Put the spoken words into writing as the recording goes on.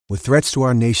With threats to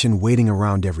our nation waiting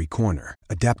around every corner,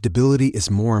 adaptability is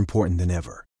more important than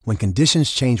ever. When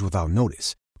conditions change without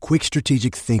notice, quick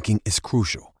strategic thinking is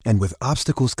crucial. And with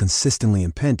obstacles consistently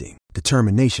impending,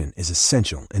 determination is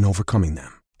essential in overcoming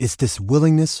them. It's this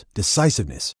willingness,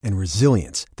 decisiveness, and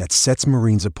resilience that sets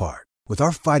Marines apart. With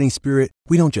our fighting spirit,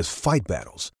 we don't just fight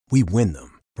battles, we win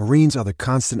them. Marines are the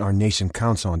constant our nation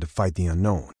counts on to fight the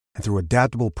unknown. And through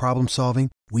adaptable problem solving,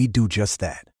 we do just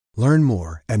that. Learn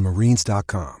more at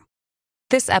marines.com.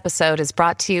 This episode is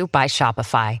brought to you by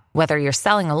Shopify. Whether you're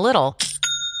selling a little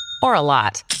or a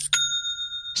lot,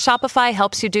 Shopify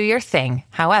helps you do your thing,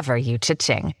 however you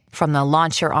cha-ching. From the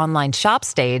launch your online shop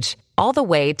stage, all the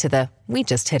way to the we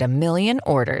just hit 1 million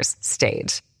orders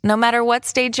stage. No matter what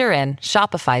stage you're in,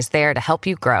 Shopify's there to help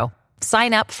you grow.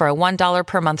 Sign up for a $1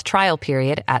 per month trial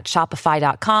period at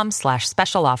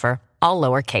shopify.com/special offer, all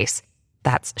lowercase.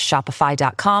 That's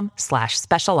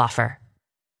shopify.com/special offer.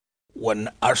 When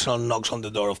Arsenal knocks on the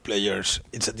door of players,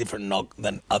 it's a different knock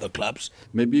than other clubs.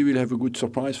 Maybe we'll have a good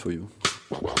surprise for you.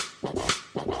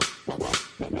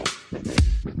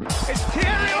 It's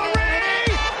Thierry Henry!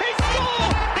 He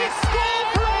scored! He scored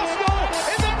for Arsenal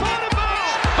in the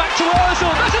Bernabeu! Back to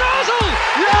Ozil! That's an Ozil!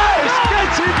 Yes!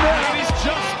 Get in there! It is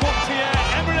just what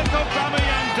Pierre-Emerick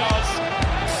Aubameyang does,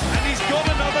 and he's got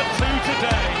another 2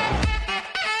 today.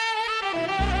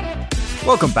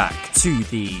 Welcome back to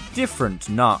the Different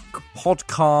Knock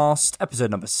podcast, episode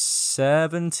number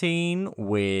 17,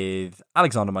 with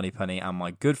Alexander Moneypenny and my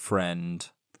good friend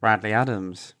Bradley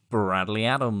Adams. Bradley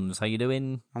Adams, how you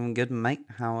doing? I'm good, mate.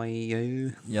 How are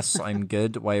you? Yes, I'm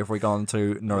good. Why have we gone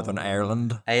to Northern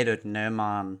Ireland? I don't know,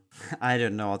 man. I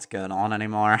don't know what's going on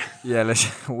anymore. Yeah,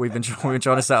 listen, we've been trying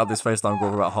to set up this FaceTime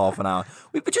call for about half an hour.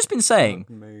 We've just been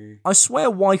saying, I swear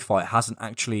Wi-Fi hasn't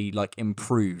actually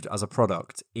improved as a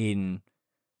product in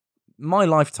my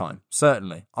lifetime,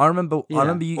 certainly. I remember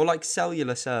you... Or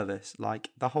cellular service,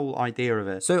 the whole idea of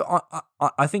it. So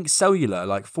I think cellular,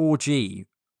 4G,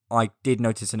 I did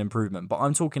notice an improvement, but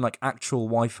I'm talking actual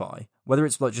Wi-Fi. Whether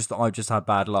it's just that I've just had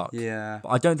bad luck. Yeah. But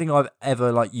I don't think I've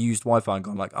ever used Wi-Fi and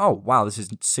gone oh wow, this is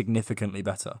significantly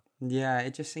better. Yeah,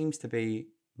 it just seems to be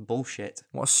bullshit.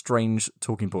 What a strange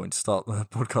talking point to start the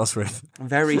podcast with.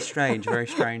 Very strange,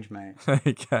 mate. There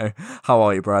you go. How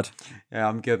are you, Brad? Yeah,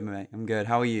 I'm good, mate. I'm good.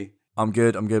 How are you? I'm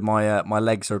good. My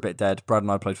legs are a bit dead. Brad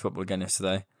and I played football again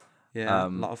yesterday. Yeah, a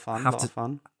lot of fun.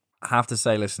 I have to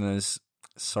say, listeners,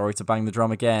 sorry to bang the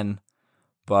drum again,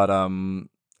 but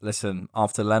listen,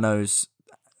 after Leno's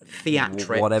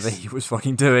theatrics, whatever he was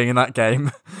fucking doing in that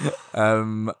game,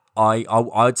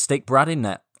 I'd stick Brad in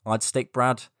net. I'd stick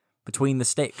Brad between the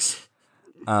sticks.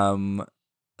 Some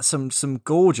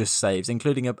gorgeous saves,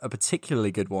 including a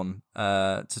particularly good one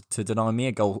to deny me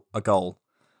a goal.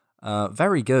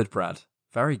 Very good, Brad.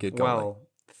 Very good goal. Well,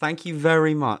 thank you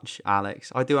very much,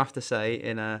 Alex. I do have to say,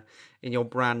 in your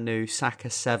brand new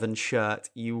Saka 7 shirt,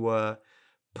 you were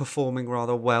performing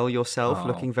rather well yourself,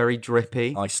 looking very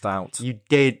drippy. Iced out.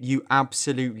 You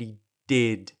absolutely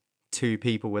did 2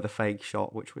 people with a fake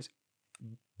shot, which was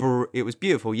it was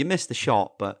beautiful. You missed the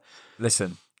shot, but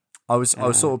listen, I was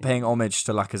sort of paying homage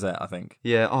to Lacazette, I think.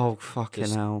 Yeah. Oh, fucking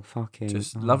hell.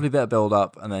 Lovely bit of build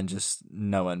up and then just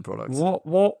no end product.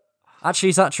 What? Actually,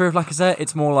 is that true of Lacazette?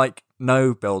 It's more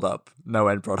no build up, no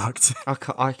end product.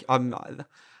 I'm.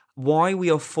 Why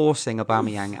we are forcing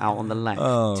Aubameyang out on the left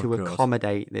to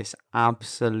accommodate this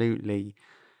absolutely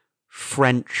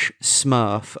French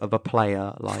smurf of a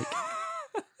player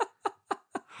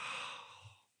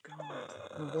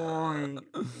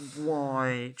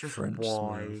Why? Just French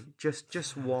why? smurf.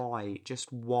 Just why?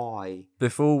 Just why?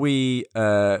 Before we,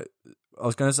 I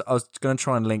was gonna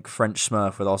try and link French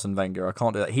Smurf with Arsene Wenger. I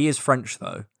can't do that. He is French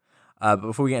though. But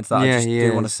before we get into that, I just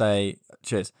do want to say,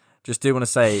 cheers. Just do want to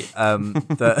say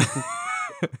that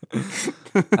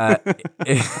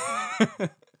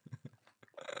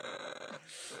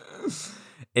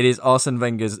it is Arsene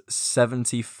Wenger's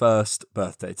 71st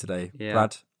birthday today, yeah.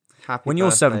 Brad. Happy when birthday.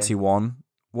 you're 71,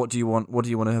 what do you want? What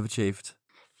do you want to have achieved?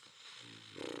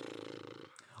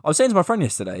 I was saying to my friend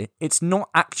yesterday, it's not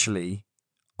actually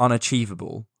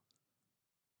unachievable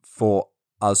for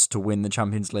us to win the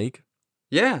Champions League.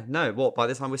 Yeah, no, what, by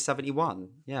the time we're 71?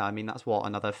 Yeah, I mean, that's what,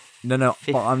 another... No,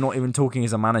 but I'm not even talking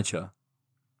as a manager.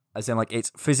 As in,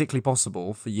 it's physically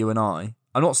possible for you and I.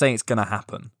 I'm not saying it's going to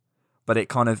happen, but it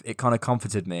kind of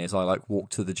comforted me as I,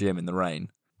 walked to the gym in the rain.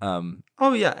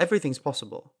 Oh, yeah, everything's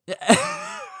possible.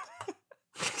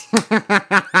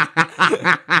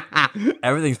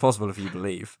 Everything's possible if you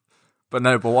believe.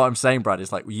 But what I'm saying, Brad,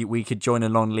 is we could join a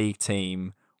non-league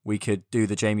team. we could do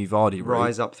the Jamie Vardy route.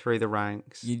 Rise up through the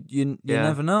ranks. You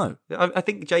never know. I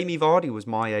think Jamie Vardy was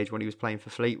my age when he was playing for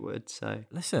Fleetwood. So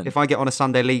listen, if I get on a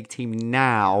Sunday League team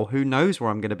now, who knows where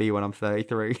I'm going to be when I'm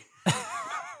 33?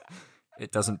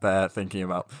 It doesn't bear thinking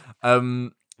about.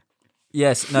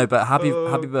 Yes, no, but happy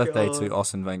birthday to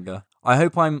Arsene Wenger. I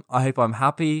hope I'm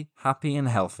happy and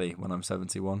healthy when I'm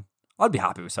 71. I'd be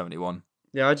happy with 71.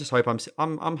 Yeah, I just hope I'm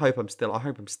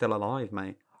still alive,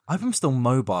 mate. I hope I'm still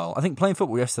mobile. I think playing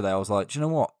football yesterday, I was like, do you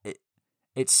know what?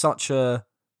 It's such a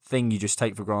thing you just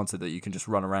take for granted that you can just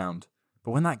run around.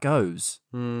 But when that goes,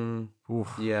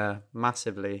 yeah,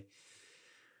 massively.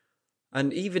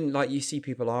 And even like you see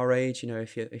people our age,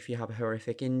 if you have a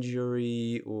horrific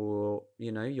injury or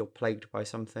you're plagued by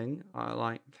something,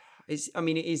 it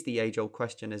is the age-old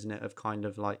question, isn't it? Of kind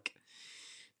of like,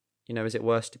 is it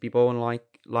worse to be born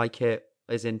like it,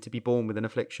 as in to be born with an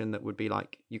affliction that would be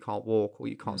like you can't walk or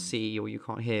you can't see or you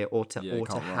can't hear or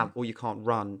you can't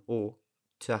run or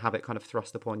to have it kind of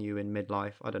thrust upon you in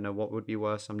midlife. I don't know what would be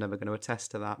worse. I'm never going to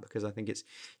attest to that because I think it's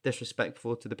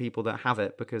disrespectful to the people that have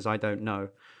it because I don't know.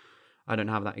 I don't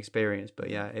have that experience, but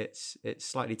yeah, it's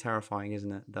slightly terrifying,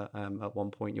 isn't it? That at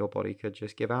one point your body could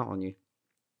just give out on you.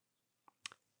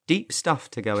 Deep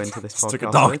stuff to go into this podcast. Took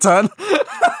a dark turn.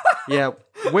 Yeah,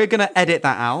 we're going to edit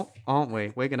that out, aren't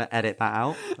we? We're going to edit that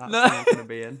out. That's not going to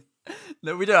be in.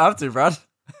 No, we don't have to, Brad.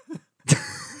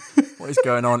 What is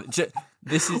going on?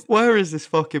 Where is this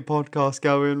fucking podcast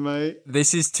going, mate?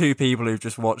 This is two people who've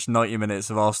just watched 90 minutes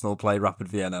of Arsenal play Rapid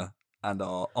Vienna and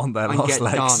are on their last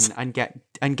legs.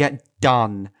 Get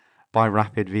done by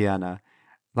Rapid Vienna.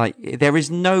 Like, there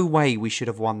is no way we should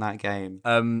have won that game.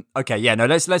 Okay, yeah, no,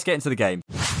 let's get into the game.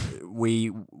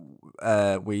 We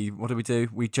what did we do?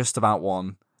 We just about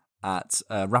won at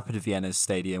Rapid Vienna's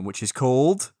stadium, which is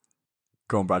called.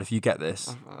 Go on, Brad, if you get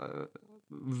this.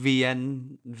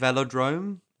 Vienne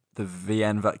Velodrome. The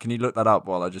Vienne. Can you look that up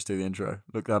while I just do the intro?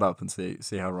 Look that up and see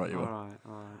how right you are.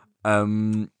 All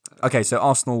right. Okay, so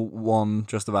Arsenal won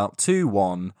just about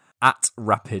 2-1 at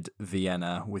Rapid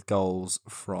Vienna with goals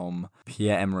from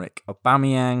Pierre-Emerick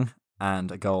Aubameyang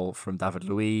and a goal from David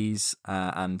Luiz,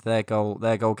 and their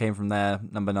goal came from their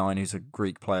number 9, who's a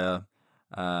Greek player.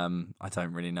 I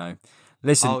don't really know.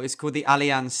 Listen, it's called the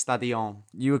Allianz Stadion.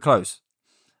 You were close.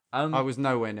 I was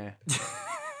nowhere near.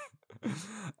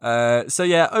 So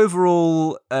yeah,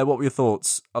 overall, what were your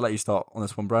thoughts? I'll let you start on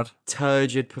this one, Brad.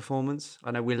 Turgid performance.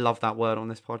 I know we love that word on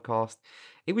this podcast.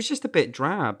 It was just a bit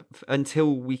drab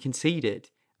until we conceded.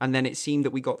 And then it seemed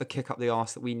that we got the kick up the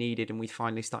arse that we needed and we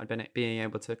finally started being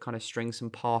able to kind of string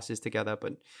some passes together.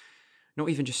 But not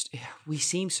even just... We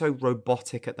seem so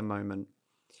robotic at the moment.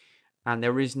 And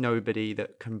there is nobody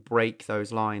that can break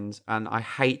those lines. And I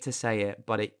hate to say it,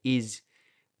 but it is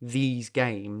these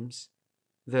games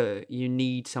that you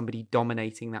need somebody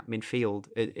dominating that midfield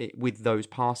with those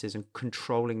passes and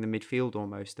controlling the midfield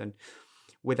almost. And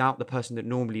without the person that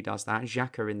normally does that,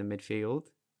 Xhaka in the midfield,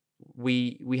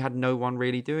 we had no one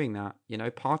really doing that.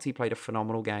 Partey played a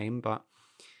phenomenal game, but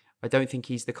I don't think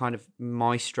he's the kind of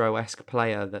maestro-esque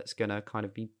player that's going to kind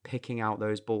of be picking out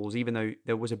those balls, even though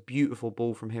there was a beautiful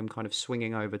ball from him kind of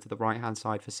swinging over to the right-hand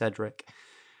side for Cedric,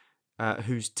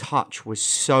 whose touch was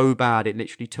so bad, it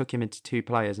literally took him into two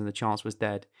players and the chance was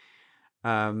dead. But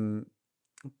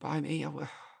I mean,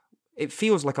 it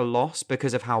feels like a loss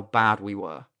because of how bad we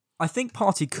were. I think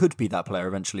Partey could be that player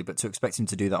eventually, but to expect him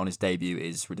to do that on his debut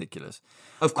is ridiculous.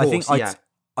 Of course,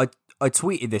 I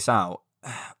tweeted this out.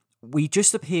 We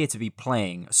just appear to be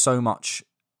playing so much.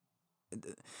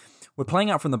 We're playing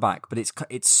out from the back, but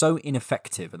it's so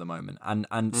ineffective at the moment,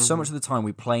 and so much of the time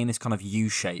we play in this kind of U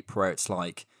shape where it's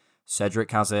like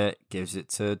Cedric has it, gives it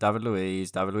to David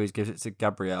Luiz gives it to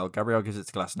Gabriel gives it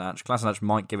to Kolasinac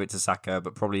might give it to Saka,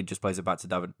 but probably just plays it back to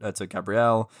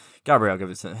Gabriel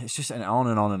gives it to... It's just on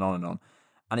and on and on and on.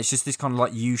 And it's just this kind of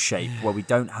like U shape where we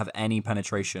don't have any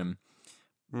penetration.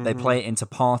 They play it into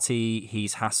Partey.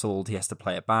 He's hassled. He has to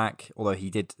play it back. Although he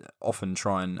did often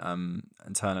try and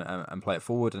turn and play it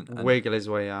forward and wiggle his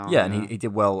way out. Yeah, and he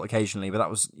did well occasionally. But that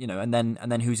was and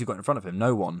then who's he got in front of him?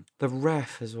 No one. The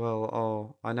ref as well.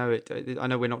 Oh, I know it. I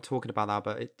know we're not talking about that,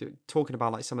 but talking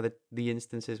about like some of the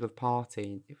instances with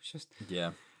Partey, it was just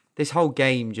This whole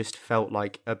game just felt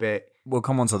like a bit. We'll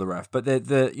come on to the ref, but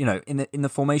in the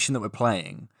formation that we're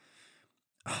playing,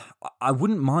 I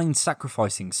wouldn't mind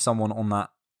sacrificing someone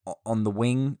on the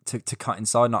wing to cut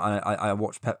inside. I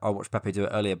watched Pepe do it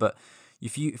earlier, but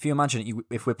if you imagine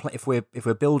if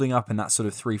we're building up in that sort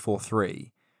of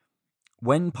 3-4-3,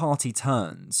 when Partey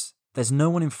turns, there's no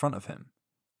one in front of him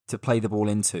to play the ball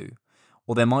into,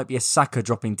 Or there might be a Saka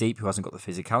dropping deep who hasn't got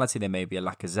the physicality. There may be a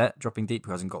Lacazette dropping deep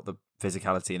who hasn't got the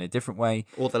physicality in a different way.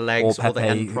 Or the legs, or, Pepe, or the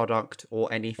end product,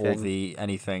 or anything. Or the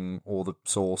anything, or the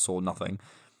sauce, or nothing.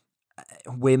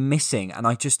 We're missing, and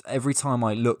every time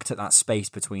I looked at that space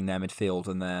between their midfield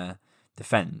and their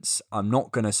defence, I'm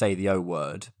not going to say the O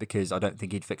word because I don't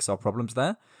think he'd fix our problems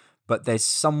there, but there's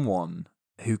someone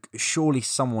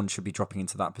should be dropping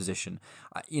into that position.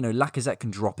 Lacazette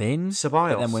can drop in,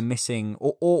 Ceballos. But then we're missing,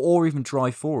 or even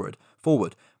drive forward.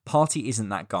 Partey isn't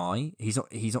that guy. He's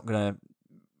not going to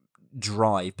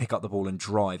drive, pick up the ball and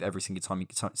drive every single time he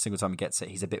gets it.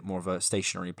 He's a bit more of a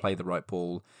stationary, play the right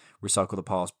ball, recycle the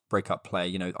pass, break up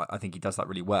play. I think he does that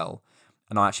really well,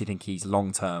 and I actually think he's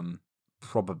long term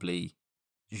probably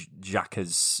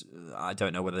Xhaka's. I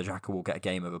don't know whether Xhaka will get a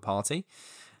game over Partey.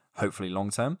 Hopefully long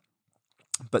term.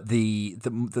 But the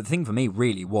thing for me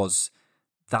really was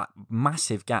that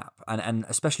massive gap, and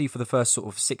especially for the first sort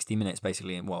of 60 minutes,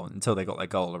 basically, until they got their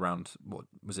goal around, what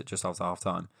was it, just after half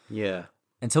time? Yeah.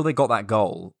 Until they got that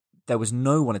goal, there was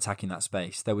no one attacking that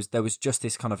space. There was just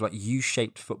this kind of like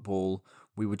U-shaped football.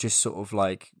 We were just sort of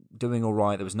like doing all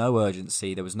right. There was no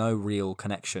urgency. There was no real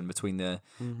connection between the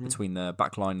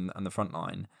back line and the front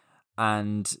line.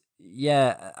 And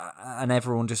and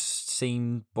everyone just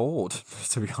seemed bored,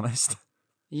 to be honest.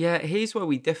 Yeah, here's where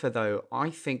we differ, though. I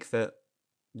think that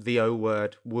the O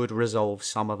word would resolve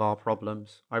some of our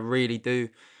problems. I really do.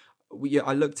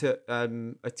 I looked at a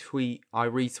tweet. I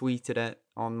retweeted it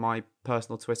on my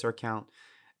personal Twitter account.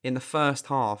 In the first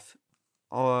half,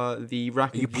 the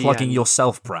Rapid Are you plugging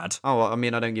yourself, Brad? Oh, I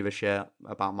mean, I don't give a shit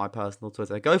about my personal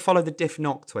Twitter. Go follow the Diff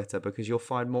Knock Twitter because you'll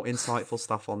find more insightful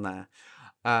stuff on there.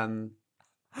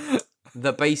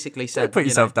 That basically said, don't put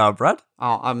yourself down, Brad.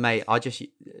 Oh, mate,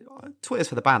 Twitter's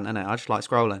for the band, isn't it? I just like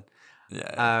scrolling.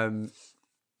 Yeah.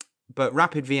 But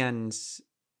Rapid Vienne's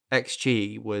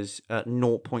XG was at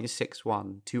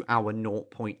 0.61 to our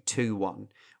 0.21.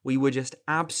 We were just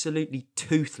absolutely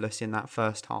toothless in that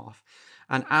first half,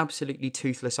 and absolutely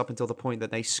toothless up until the point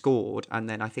that they scored. And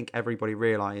then I think everybody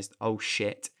realised, oh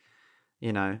shit,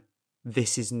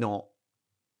 this is not.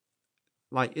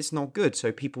 It's not good.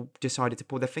 So people decided to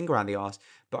pull their finger out of the arse.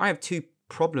 But I have two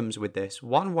problems with this.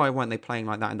 One, why weren't they playing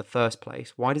like that in the first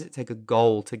place? Why does it take a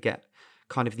goal to get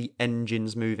kind of the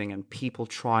engines moving and people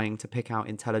trying to pick out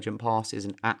intelligent passes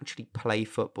and actually play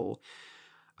football?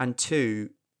 And two,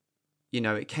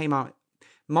 it came out.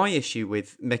 My issue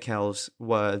with Mikel's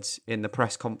words in the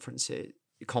press conference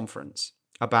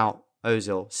about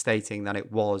Ozil stating that it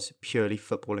was purely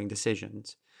footballing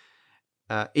decisions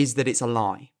is that it's a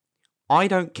lie. I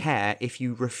don't care if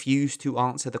you refuse to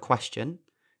answer the question.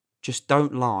 Just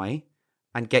don't lie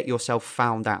and get yourself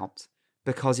found out,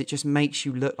 because it just makes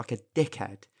you look like a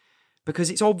dickhead, because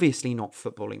it's obviously not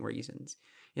footballing reasons.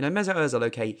 Mesut Ozil,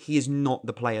 okay, he is not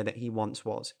the player that he once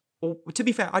was. Or to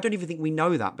be fair, I don't even think we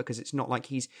know that, because it's not like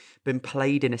he's been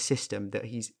played in a system that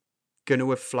he's going to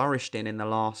have flourished in the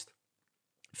last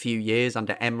few years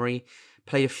under Emery.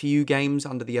 Played a few games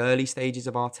under the early stages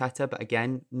of Arteta, but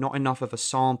again, not enough of a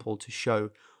sample to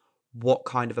show what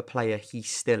kind of a player he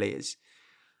still is.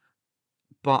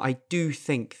 But I do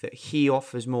think that he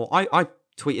offers more. I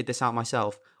tweeted this out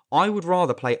myself. I would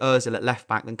rather play Ozil at left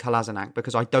back than Kolasinac,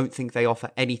 because I don't think they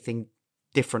offer anything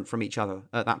different from each other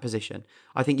at that position.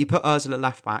 I think you put Ozil at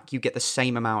left back, you get the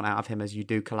same amount out of him as you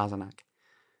do Kolasinac.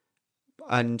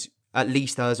 And at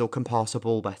least Ozil can pass a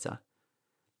ball better.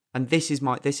 And this is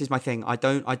my thing. I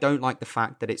don't like the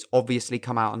fact that it's obviously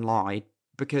come out and lied,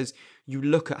 because you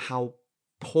look at how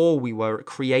poor we were at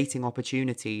creating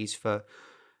opportunities for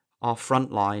our front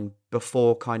line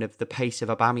before kind of the pace of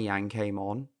Aubameyang came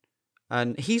on.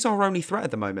 And he's our only threat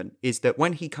at the moment, is that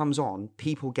when he comes on,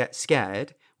 people get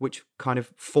scared, which kind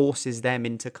of forces them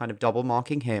into kind of double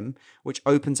marking him, which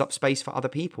opens up space for other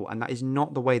people. And that is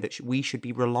not the way that we should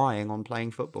be relying on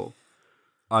playing football.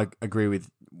 I agree with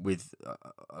a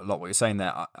lot what you're saying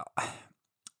there. I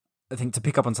think to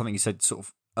pick up on something you said sort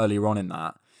of earlier on in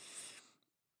that,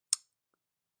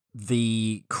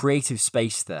 the creative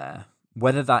space there,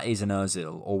 whether that is an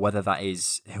Ozil or whether that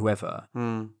is whoever,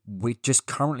 we're just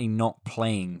currently not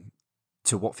playing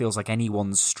to what feels like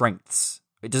anyone's strengths.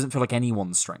 It doesn't feel like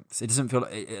anyone's strengths. It doesn't feel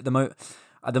like, at the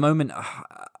moment.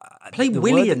 Play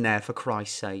Willie in there, for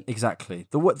Christ's sake. Exactly.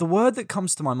 The word that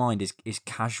comes to my mind is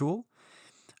casual.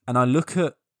 And I look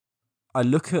at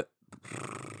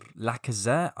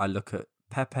Lacazette, I look at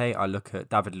Pepe, I look at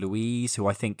David Luiz, who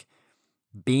I think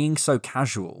being so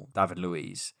casual, David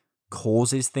Luiz,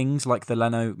 causes things like the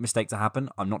Leno mistake to happen.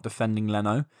 I'm not defending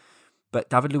Leno,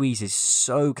 but David Luiz is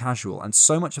so casual, and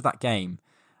so much of that game,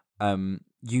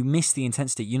 you miss the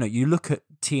intensity. You know, you look at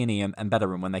Tierney and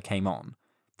Bellerin when they came on.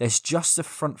 There's just a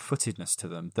front-footedness to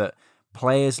them that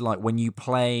players like when you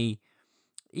play,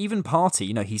 even Partey,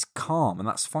 you know, he's calm and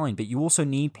that's fine. But you also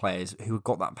need players who have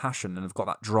got that passion and have got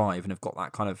that drive and have got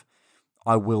that kind of,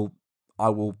 I will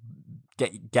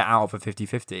get out of a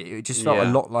 50-50. It just felt a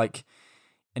lot like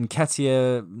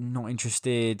Nketiah, not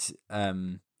interested.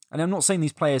 And I'm not saying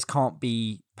these players can't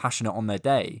be passionate on their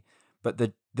day, but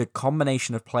the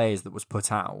combination of players that was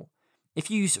put out, if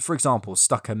you, for example,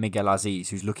 stuck a Miguel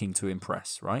Aziz who's looking to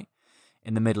impress, right,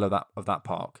 in the middle of that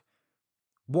park,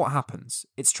 what happens?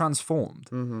 It's transformed.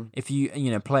 Mm-hmm. If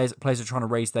you know, players are trying to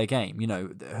raise their game, you know,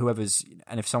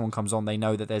 and if someone comes on, they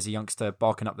know that there's a youngster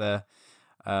barking up their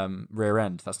rear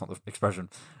end. That's not the expression.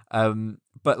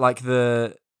 But like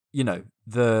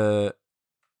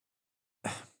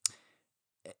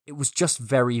it was just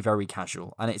very, very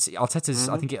casual, and it's Arteta's.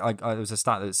 I think there was a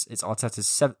stat that it's Arteta's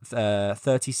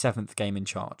 37th game in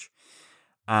charge,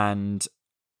 and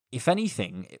if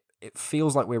anything, it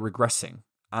feels like we're regressing,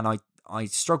 and I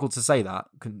struggle to say that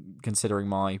considering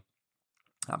my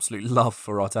absolute love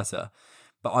for Arteta,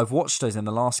 but I've watched us in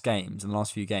the last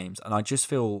few games, and I just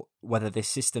feel whether this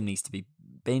system needs to be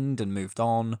binned and moved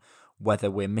on, whether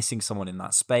we're missing someone in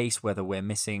that space, whether we're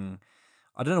missing.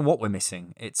 I don't know what we're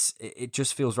missing. It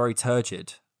just feels very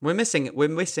turgid. We're missing an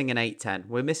 8-10.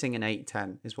 We're missing an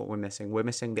 8-10 is what we're missing. We're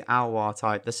missing the Aouar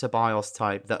type, the Ceballos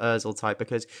type, the Ozil type,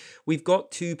 because we've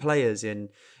got two players in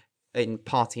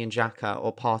Partey and Xhaka,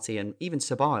 or Partey and even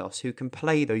Ceballos, who can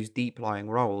play those deep-lying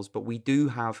roles, but we do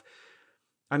have.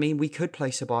 I mean, we could play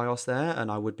Ceballos there, and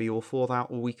I would be all for that,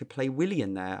 or we could play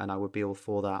Willian there, and I would be all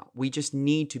for that. We just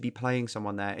need to be playing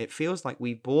someone there. It feels like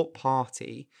we bought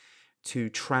Partey to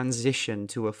transition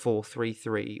to a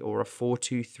 4-3-3 or a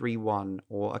 4-2-3-1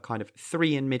 or a kind of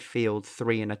 3 in midfield,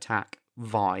 3 in attack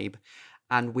vibe,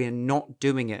 and we're not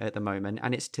doing it at the moment,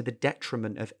 and it's to the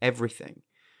detriment of everything.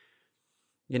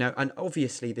 You know, and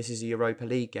obviously this is a Europa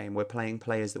League game. We're playing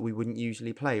players that we wouldn't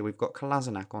usually play. We've got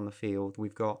Kolasinac on the field.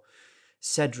 We've got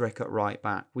Cedric at right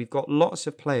back. We've got lots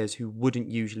of players who wouldn't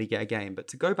usually get a game. But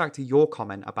to go back to your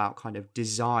comment about kind of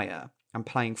desire and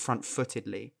playing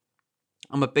front-footedly,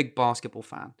 I'm a big basketball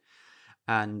fan.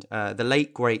 And the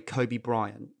late, great Kobe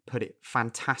Bryant put it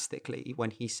fantastically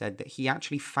when he said that he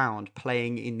actually found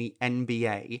playing in the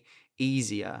NBA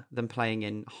easier than playing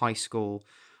in high school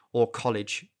or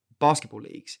college basketball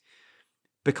leagues.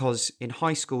 Because in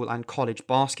high school and college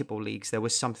basketball leagues, there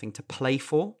was something to play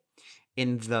for,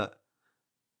 in that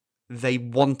they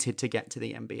wanted to get to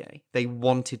the NBA. They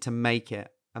wanted to make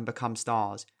it and become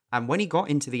stars. And when he got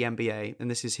into the NBA,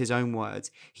 and this is his own words,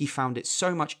 he found it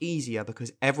so much easier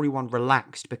because everyone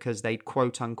relaxed because they'd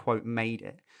quote unquote made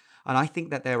it. And I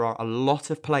think that there are a lot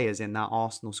of players in that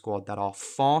Arsenal squad that are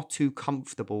far too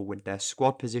comfortable with their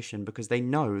squad position because they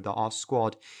know that our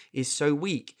squad is so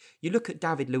weak. You look at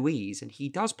David Luiz and he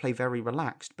does play very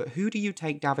relaxed, but who do you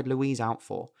take David Luiz out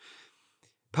for?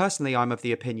 Personally, I'm of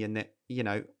the opinion that, you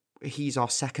know, he's our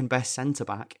second best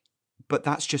centre-back, but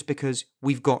that's just because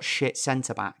we've got shit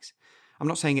centre-backs. I'm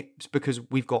not saying it's because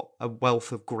we've got a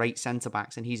wealth of great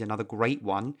centre-backs and he's another great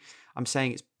one. I'm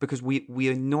saying it's because we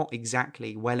are not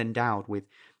exactly well endowed with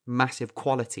massive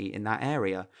quality in that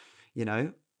area. You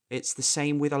know, it's the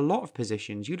same with a lot of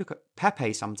positions. You look at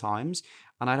Pepe sometimes,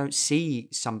 and I don't see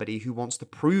somebody who wants to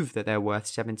prove that they're worth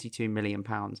 £72 million.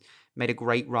 Made a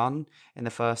great run in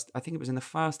the first, I think it was in the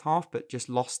first half, but just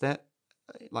lost it.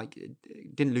 Like,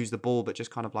 didn't lose the ball, but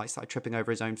just kind of like started tripping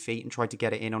over his own feet and tried to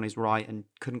get it in on his right and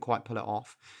couldn't quite pull it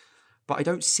off. But I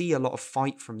don't see a lot of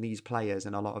fight from these players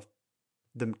and a lot of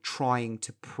them trying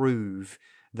to prove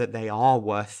that they are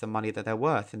worth the money that they're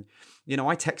worth. And, you know,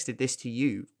 I texted this to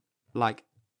you, like,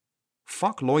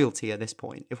 fuck loyalty at this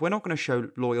point. If we're not going to show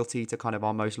loyalty to kind of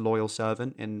our most loyal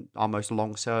servant and our most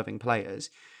long-serving players,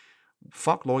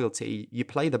 fuck loyalty. You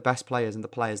play the best players and the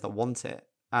players that want it.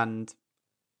 And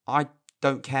I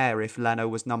don't care if Leno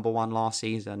was number one last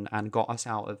season and got us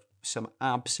out of some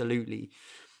absolutely,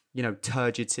 you know,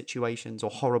 turgid situations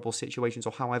or horrible situations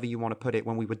or however you want to put it,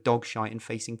 when we were dog shite and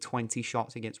facing 20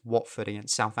 shots against Watford,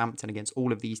 against Southampton, against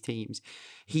all of these teams.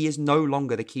 He is no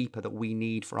longer the keeper that we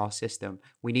need for our system.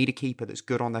 We need a keeper that's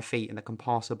good on their feet and that can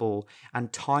pass a ball.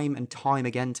 And time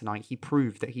again tonight, he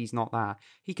proved that he's not that.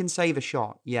 He can save a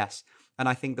shot, yes. And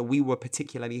I think that we were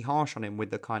particularly harsh on him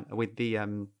with the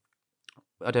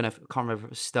I don't know I can't remember if it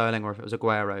was Sterling or if it was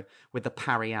Aguero, with the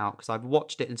parry out, because I've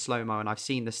watched it in slow-mo and I've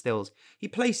seen the stills. He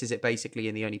places it basically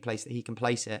in the only place that he can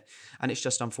place it, and it's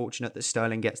just unfortunate that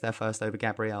Sterling gets there first over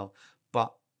Gabriel.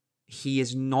 But he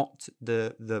is not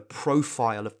the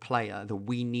profile of player that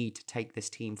we need to take this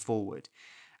team forward.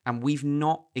 And we've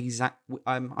not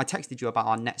I texted you about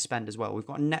our net spend as well. We've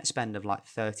got a net spend of like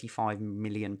 £35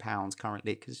 million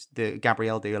currently because the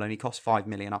Gabriel deal only cost $5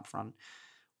 million upfront.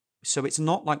 So it's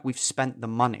not like we've spent the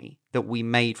money that we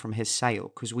made from his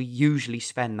sale, because we usually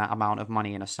spend that amount of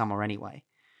money in a summer anyway.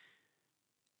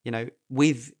 You know,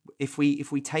 if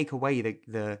we take away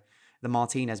the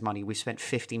Martinez money, we spent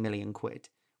 50 million quid.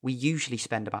 We usually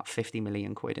spend about 50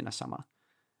 million quid in a summer.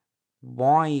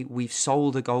 Why we've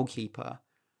sold a goalkeeper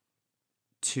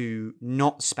to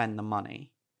not spend the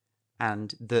money,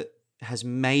 and that has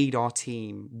made our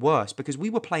team worse, because we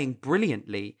were playing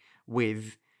brilliantly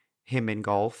with him in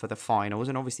goal for the finals.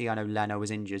 And obviously I know Leno was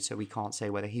injured, so we can't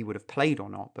say whether he would have played or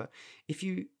not. But if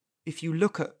you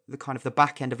look at the kind of the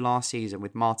back end of last season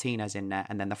with Martinez in net,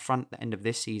 and then the front end of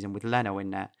this season with Leno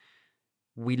in net,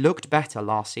 we looked better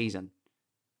last season.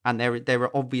 And there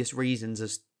are obvious reasons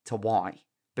as to why,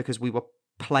 because we were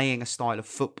playing a style of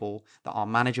football that our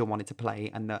manager wanted to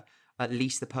play, and that at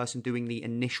least the person doing the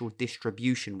initial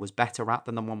distribution was better at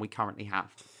than the one we currently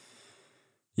have.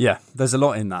 Yeah, there's a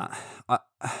lot in that.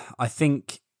 I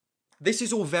think this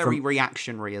is all very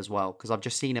reactionary as well, because I've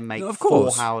just seen him make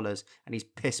 4 howlers and he's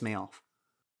pissed me off.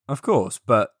 Of course,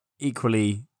 but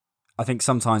equally, I think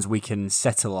sometimes we can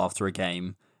settle after a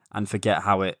game and forget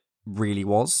how it really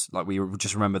was. Like, we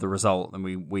just remember the result, and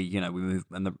we move,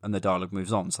 and the dialogue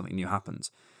moves on. Something new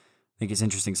happens. I think it's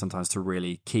interesting sometimes to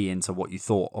really key into what you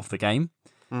thought of the game,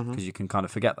 because you can kind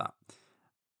of forget that.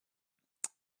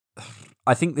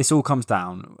 I think this all comes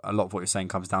down, a lot of what you're saying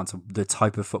comes down to the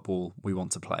type of football we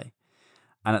want to play.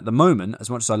 And at the moment, as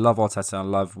much as I love Arteta, I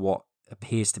love what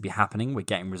appears to be happening, we're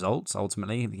getting results,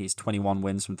 ultimately. He's 21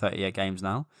 wins from 38 games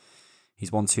now.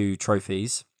 He's won 2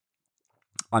 trophies.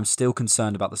 I'm still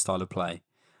concerned about the style of play,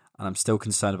 and I'm still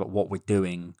concerned about what we're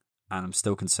doing, and I'm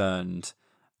still concerned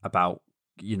about,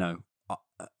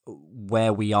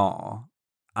 where we are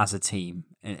as a team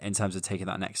in terms of taking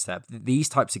that next step. These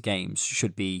types of games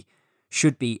should be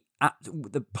at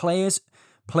the players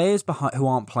behind who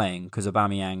aren't playing, because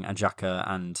Aubameyang and Xhaka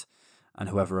and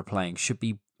whoever are playing, should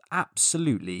be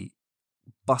absolutely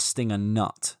busting a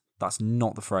nut. That's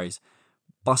not the phrase.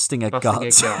 Busting a gut.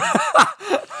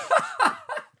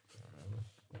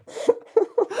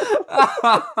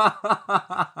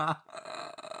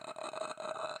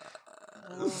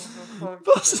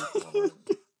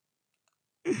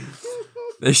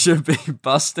 They should be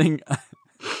busting.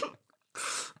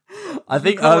 I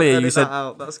think earlier you said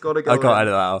that's got to go. I can't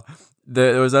edit that out.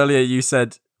 There was earlier you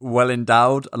said well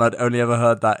endowed, and I'd only ever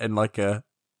heard that in like a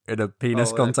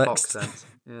penis context.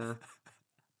 Yeah.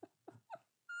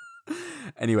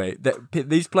 Anyway,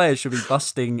 these players should be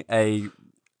busting a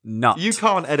nut. You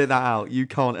can't edit that out.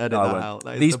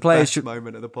 That is these players best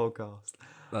moment of the podcast.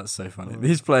 That's so funny.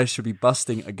 These players should be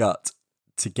busting a gut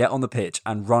to get on the pitch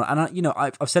and run. And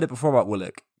I've said it before about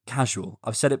Willock, casual.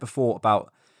 I've said it before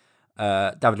about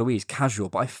David Luiz, casual.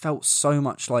 But I felt so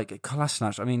much like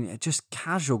Kolasinac. I mean, just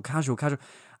casual.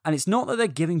 And it's not that they're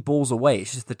giving balls away.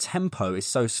 It's just the tempo is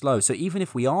so slow. So even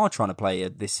if we are trying to play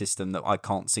this system that I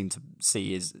can't seem to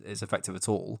see is effective at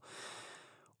all,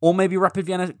 or maybe Rapid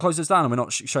Vienna closes down and we're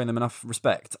not showing them enough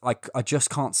respect, I just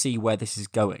can't see where this is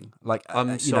going. Like,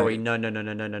 I'm sorry, no.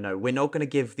 We're not going to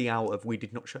give the out of we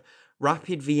did not show.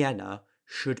 Rapid Vienna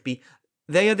should be.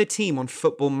 They are the team on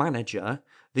Football Manager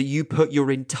that you put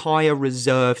your entire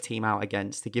reserve team out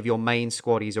against to give your main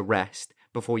squaddies a rest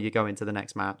before you go into the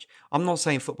next match. I'm not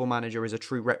saying Football Manager is a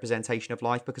true representation of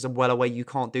life, because I'm well aware you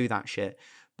can't do that shit.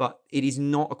 But it is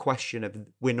not a question of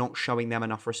we're not showing them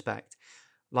enough respect.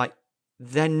 Like,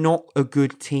 they're not a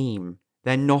good team.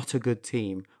 They're not a good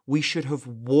team. We should have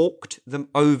walked them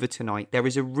over tonight. There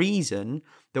is a reason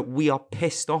that we are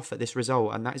pissed off at this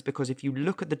result, and that is because if you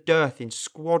look at the dearth in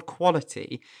squad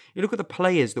quality, you look at the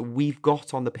players that we've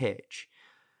got on the pitch,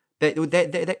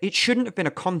 it shouldn't have been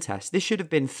a contest. This should have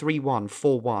been 3-1,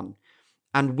 4-1,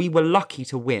 and we were lucky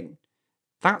to win.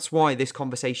 That's why this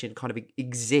conversation kind of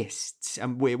exists,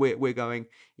 and we're going,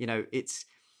 it's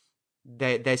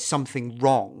there's something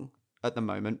wrong at the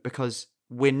moment, because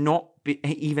we're not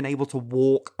even able to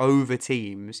walk over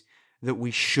teams that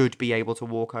we should be able to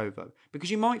walk over.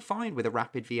 Because you might find with a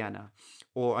Rapid Vienna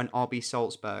or an RB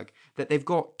Salzburg that they've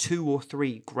got 2 or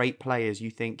 3 great players. You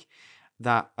think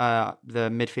that the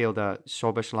midfielder,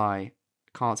 Soboslai,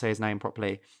 can't say his name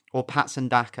properly, or Patson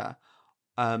Daka,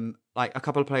 like a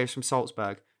couple of players from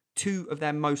Salzburg, 2 of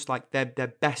their most, like,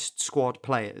 their best squad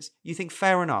players. You think,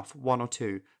 fair enough, 1 or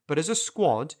 2. But as a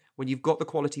squad, when you've got the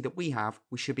quality that we have,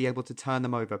 we should be able to turn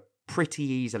them over pretty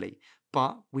easily.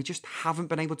 But we just haven't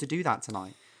been able to do that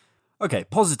tonight. Okay,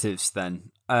 positives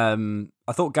then.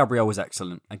 I thought Gabriel was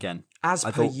excellent again. As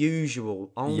I per thought,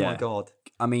 usual. Oh my God.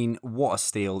 I mean, what a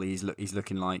steal he's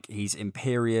looking like. He's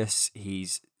imperious.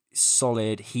 He's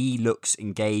solid. He looks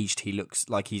engaged. He looks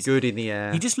like he's good in the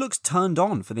air. He just looks turned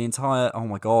on for the entire. Oh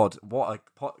my God!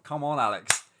 Come on,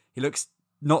 Alex. He looks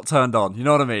not turned on. You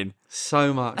know what I mean?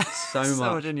 So much. So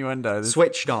much innuendo.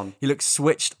 Switched on. He looks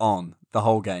switched on the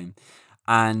whole game.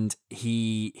 And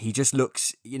he just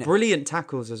looks, brilliant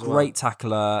tackles as well. Great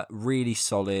tackler, really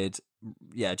solid.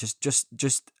 Yeah, just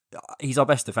he's our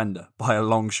best defender by a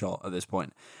long shot at this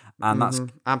point. And that's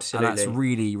absolutely, and that's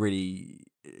really, really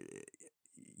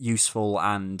useful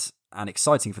and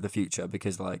exciting for the future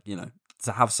because,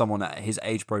 to have someone at his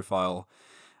age profile,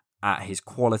 at his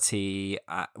quality,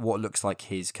 at what looks like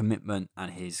his commitment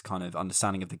and his kind of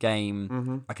understanding of the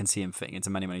game, I can see him fitting into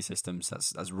many, many systems.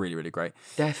 That's really, really great.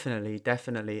 Definitely.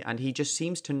 And he just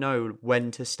seems to know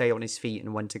when to stay on his feet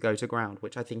and when to go to ground,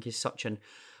 which I think is such an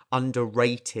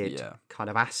underrated kind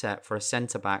of asset for a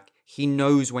centre-back. He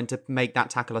knows when to make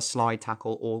that tackle a slide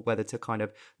tackle or whether to kind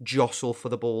of jostle for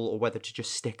the ball or whether to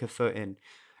just stick a foot in.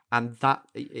 And that,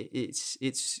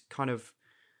 it's kind of...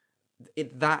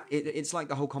 It's like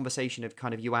the whole conversation of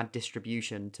kind of you add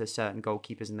distribution to certain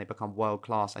goalkeepers and they become world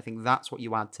class. I think that's what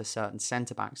you add to certain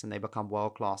centre backs and they become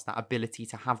world class. That ability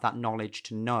to have that knowledge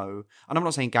to know. And I'm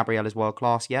not saying Gabriel is world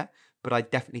class yet, but I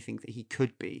definitely think that he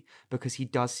could be because he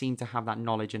does seem to have that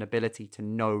knowledge and ability to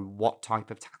know what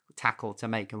type of tackle to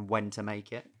make and when to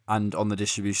make it. And on the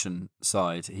distribution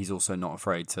side, he's also not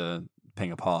afraid to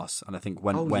ping a pass. And I think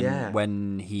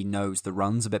when he knows the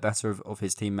runs a bit better of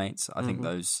his teammates, I think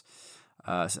those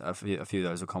a few of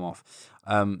those will come off.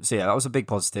 So yeah, that was a big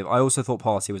positive. I also thought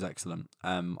Partey was excellent.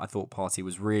 I thought Partey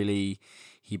was really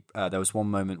there was one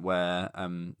moment where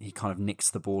he kind of nicks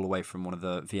the ball away from one of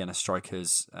the Vienna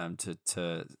strikers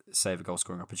to save a goal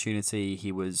scoring opportunity.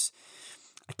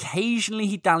 Occasionally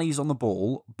he dallies on the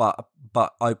ball, but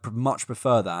I much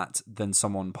prefer that than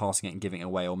someone passing it and giving it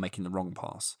away or making the wrong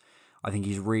pass. I think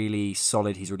he's really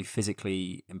solid. He's really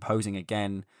physically imposing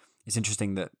again. It's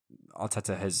interesting that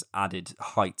Arteta has added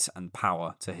height and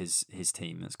power to his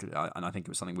team. That's good, and I think it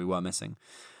was something we were missing.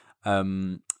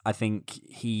 I think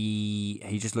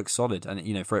he just looks solid,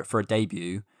 and for a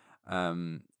debut,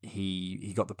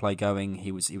 he got the play going.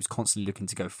 He was constantly looking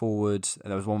to go forward.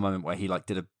 There was one moment where he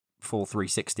did a full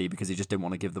 360 because he just didn't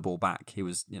want to give the ball back. He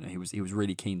was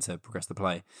really keen to progress the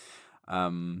play.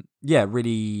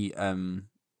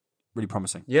 Really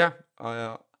promising. Yeah,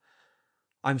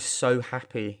 I'm so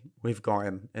happy we've got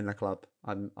him in the club.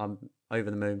 I'm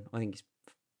over the moon. I think he's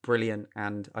brilliant,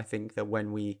 and I think that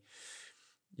when we,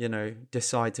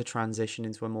 decide to transition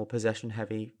into a more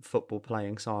possession-heavy football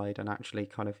playing side and actually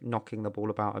kind of knocking the ball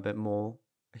about a bit more,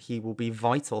 he will be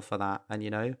vital for that. And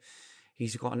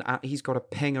he's got a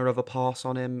pinger of a pass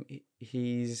on him.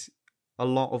 He's a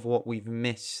lot of what we've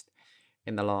missed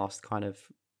in the last kind of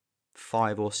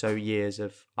 5 or so years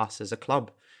of us as a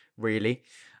club, really.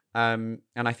 And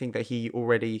I think that he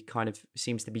already kind of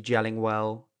seems to be gelling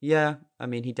well. Yeah, I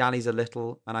mean, he dallies a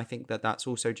little, and I think that that's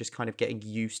also just kind of getting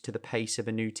used to the pace of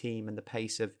a new team and the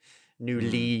pace of new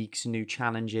leagues, new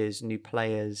challenges, new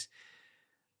players.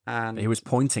 And he was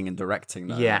pointing and directing,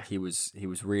 though. Yeah. He was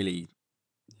really...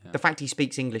 Yeah. The fact he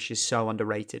speaks English is so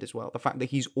underrated as well. The fact that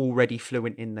he's already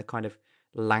fluent in the kind of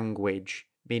language,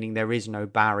 meaning there is no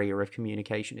barrier of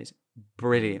communication, is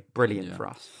brilliant for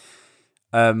us.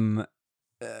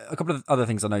 A couple of other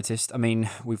things I noticed. I mean,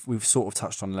 we've sort of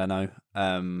touched on Leno,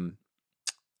 and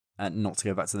not to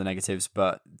go back to the negatives,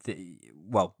 but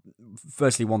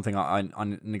firstly, one thing I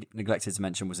neglected to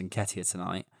mention was Nketiah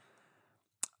tonight.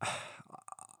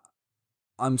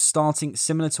 I'm starting,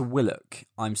 similar to Willock,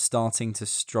 I'm starting to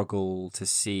struggle to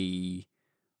see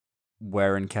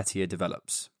where Nketiah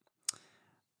develops.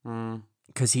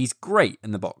 Because he's great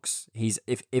in the box. He's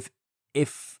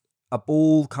if a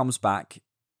ball comes back,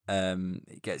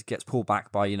 it gets pulled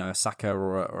back by a Saka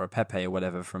or a Pepe or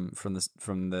whatever from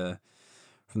the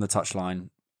touchline,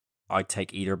 I'd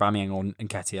take either Aubameyang or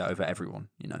Nketiah over everyone,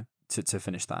 to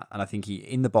finish that. And I think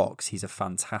in the box he's a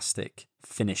fantastic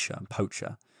finisher and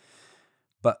poacher.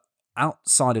 But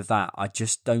outside of that, I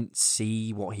just don't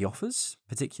see what he offers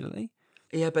particularly.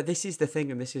 Yeah, but this is the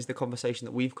thing, and this is the conversation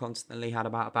that we've constantly had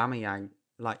about Aubameyang.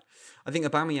 I think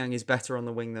Aubameyang is better on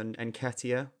the wing than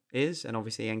Nketiah is, and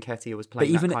obviously Nketiah was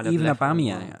playing that kind of left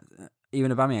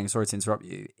even Aubameyang, sorry to interrupt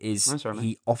you,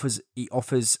 he offers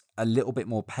a little bit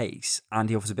more pace and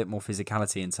he offers a bit more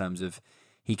physicality in terms of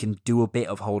he can do a bit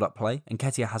of hold up play. And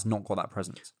Nketiah has not got that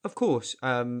presence. Of course,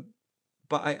 but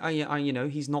I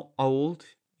he's not old.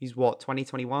 He's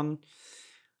 2021.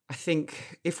 I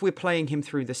think if we're playing him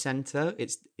through the centre,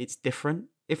 it's different.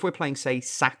 If we're playing, say,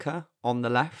 Saka on the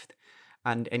left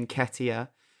and Nketiah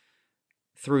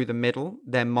through the middle,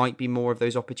 there might be more of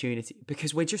those opportunities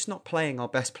because we're just not playing our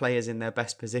best players in their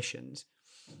best positions.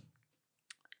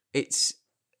 It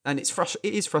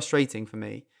is frustrating for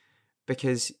me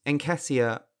because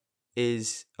Nketiah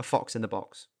is a fox in the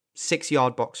box,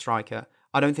 6-yard box striker.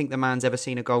 I don't think the man's ever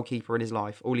seen a goalkeeper in his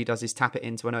life. All he does is tap it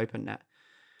into an open net.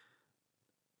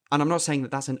 And I'm not saying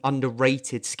that that's an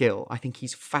underrated skill. I think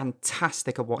he's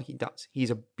fantastic at what he does. He's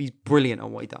brilliant at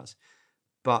what he does.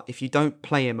 But if you don't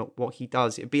play him at what he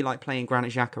does, it'd be like playing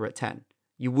Granit Xhaka at 10.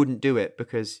 You wouldn't do it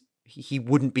because he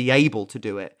wouldn't be able to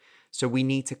do it. So we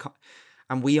need to...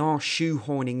 And we are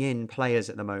shoehorning in players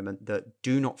at the moment that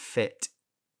do not fit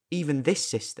even this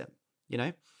system, you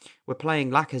know? We're playing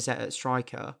Lacazette at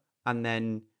striker and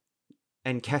then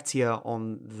Nketiah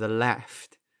on the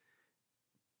left.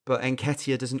 But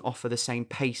Nketiah doesn't offer the same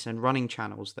pace and running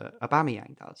channels that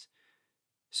Aubameyang does.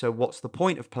 So what's the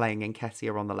point of playing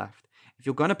Nketiah on the left? If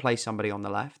you're going to play somebody on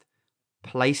the left,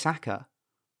 play Saka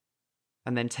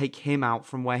and then take him out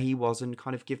from where he was and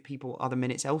kind of give people other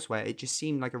minutes elsewhere. It just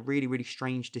seemed like a really, really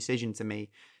strange decision to me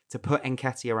to put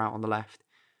Nketiah out on the left.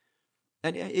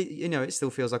 And, it still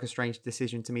feels like a strange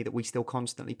decision to me that we still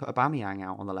constantly put Aubameyang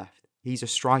out on the left. He's a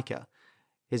striker.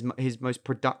 His most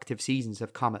productive seasons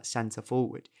have come at centre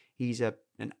forward. He's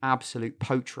an absolute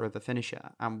poacher of a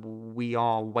finisher, and we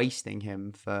are wasting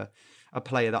him for a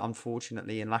player that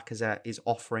unfortunately in Lacazette is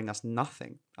offering us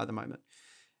nothing at the moment.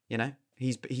 You know,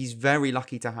 he's very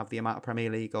lucky to have the amount of Premier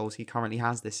League goals he currently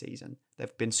has this season.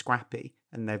 They've been scrappy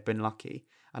and they've been lucky,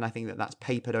 and I think that that's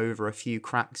papered over a few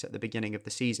cracks at the beginning of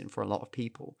the season for a lot of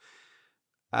people.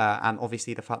 And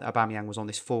obviously the fact that Aubameyang was on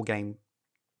this 4-game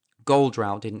goal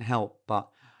drought didn't help, but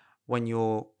when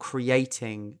you're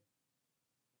creating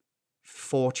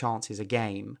 4 chances a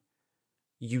game,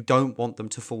 you don't want them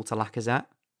to fall to Lacazette.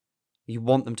 You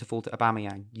want them to fall to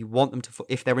Aubameyang. You want them to fall,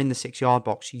 if they're in the 6-yard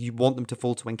box, you want them to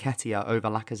fall to Nketiah over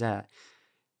Lacazette.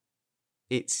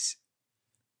 It's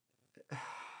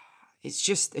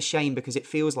just a shame because it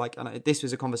feels like, and this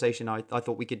was a conversation I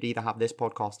thought we could either have this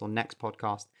podcast or next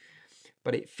podcast,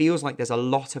 but it feels like there's a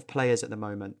lot of players at the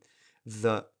moment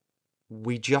that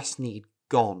we just need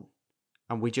gone.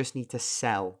 And we just need to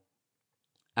sell.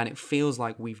 And it feels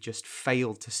like we've just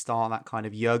failed to start that kind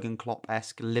of Jurgen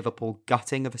Klopp-esque Liverpool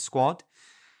gutting of a squad.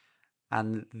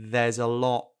 And there's a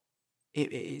lot...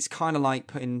 It's kind of like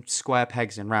putting square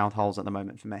pegs in round holes at the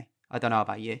moment for me. I don't know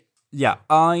about you. Yeah,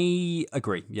 I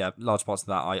agree. Yeah, large parts of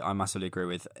that I massively agree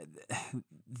with.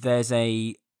 There's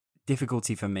a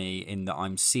difficulty for me in that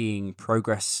I'm seeing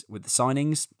progress with the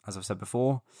signings, as I've said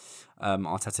before.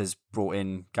 Arteta's brought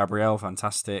in Gabriel,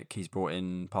 fantastic. He's brought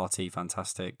in Partey,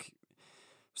 fantastic.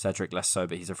 Cedric less so,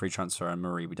 but he's a free transfer, and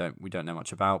Murray we don't know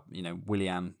much about. You know,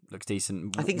 Willian looks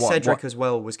decent. I think Cedric as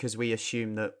well was because we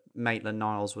assumed that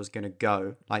Maitland-Niles was going to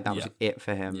go, like that was it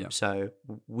for him. Yeah. So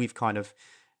we're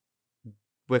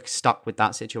stuck with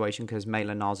that situation because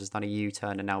Maitland-Niles has done a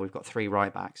U-turn, and now we've got 3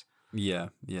 right backs. Yeah.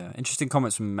 Interesting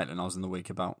comments from Maitland-Niles in the week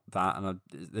about that, and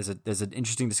there's an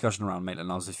interesting discussion around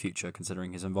Maitland-Niles' future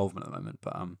considering his involvement at the moment,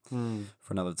 but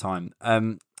for another time.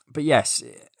 But yes,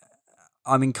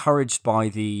 I'm encouraged by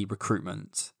the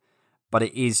recruitment, but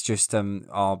it is just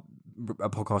our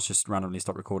podcast just randomly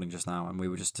stopped recording just now, and we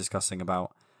were just discussing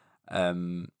about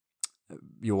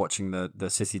you're watching the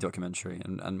City documentary,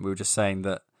 and we were just saying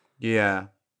that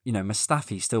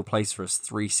Mustafi still plays for us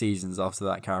 3 seasons after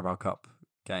that Carabao Cup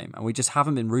game, and we just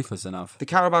haven't been ruthless enough. The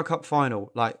Carabao Cup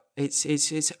final, like it's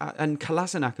and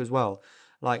Kolasinac as well.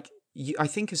 Like I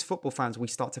think as football fans we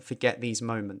start to forget these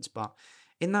moments, but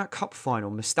in that cup final,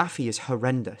 Mustafi is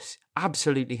horrendous,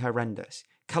 absolutely horrendous.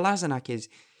 Kolasinac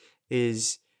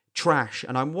is trash,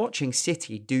 and I'm watching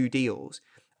City do deals,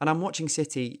 and I'm watching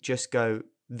City just go,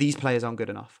 these players aren't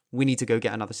good enough. We need to go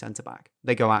get another centre back.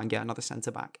 They go out and get another centre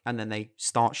back, and then they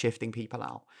start shifting people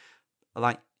out.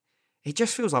 Like, it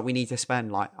just feels like we need to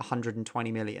spend like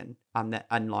 120 million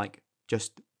and like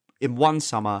just in one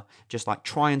summer, just like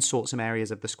try and sort some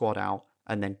areas of the squad out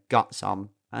and then gut some.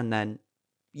 And then,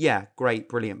 yeah, great,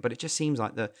 brilliant. But it just seems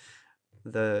like the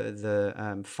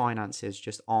finances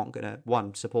just aren't going to,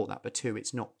 1, support that, but 2,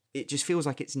 it's not. It just feels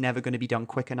like it's never going to be done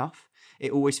quick enough.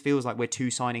 It always feels like we're 2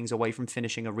 signings away from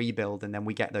finishing a rebuild, and then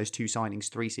we get those 2 signings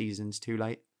 3 seasons too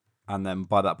late. And then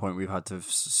by that point, we've had to have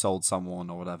sold someone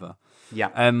or whatever. Yeah.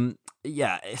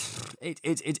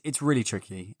 It's really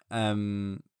tricky.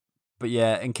 But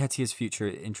yeah, Nketiah's future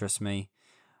interests me.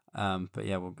 But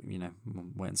yeah, we'll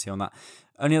wait and see on that.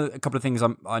 Only a couple of things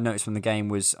I noticed from the game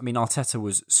was, Arteta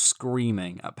was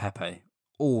screaming at Pepe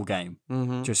all game.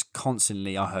 Just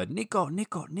constantly, I heard Nico.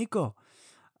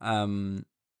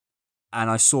 And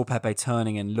I saw Pepe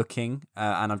turning and looking,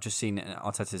 and I've just seen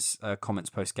Arteta's comments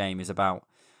post-game is about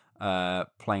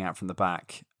playing out from the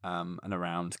back and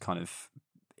around, kind of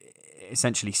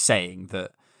essentially saying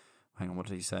that, hang on, what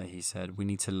did he say? He said, we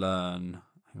need to learn,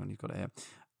 hang on, you've got it here.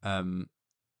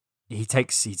 He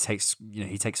takes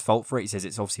fault for it. He says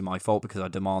it's obviously my fault because I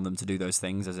demand them to do those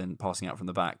things, as in passing out from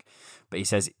the back. But he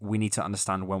says we need to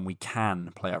understand when we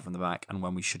can play out from the back and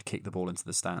when we should kick the ball into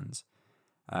the stands.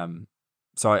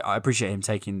 So I appreciate him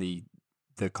taking the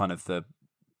kind of the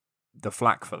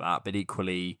flack for that, but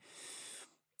equally,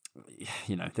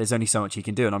 there's only so much he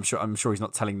can do, and I'm sure he's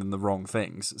not telling them the wrong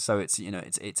things. So it's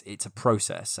it's a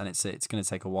process, and it's going to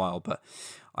take a while. But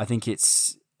I think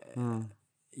it's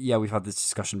we've had this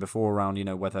discussion before around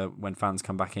whether when fans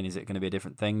come back in, is it going to be a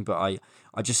different thing? But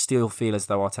I just still feel as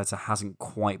though Arteta hasn't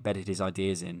quite bedded his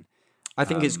ideas in. I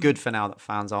think it's good for now that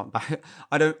fans aren't back.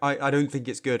 I don't think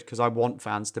it's good because I want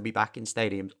fans to be back in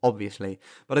stadiums, obviously.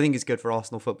 But I think it's good for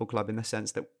Arsenal Football Club in the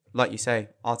sense that, like you say,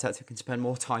 Arteta can spend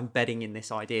more time bedding in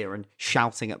this idea and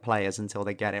shouting at players until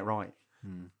they get it right.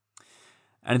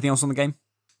 Anything else on the game?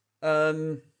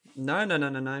 No,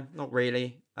 not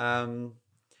really. The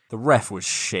ref was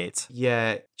shit.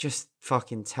 Yeah, just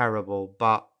fucking terrible.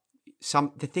 But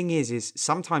the thing is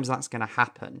sometimes that's going to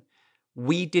happen.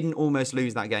 We didn't almost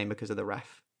lose that game because of the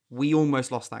ref. We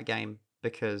almost lost that game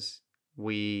because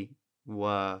we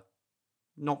were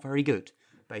not very good,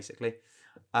 basically.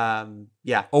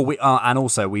 Yeah. Oh, we are, and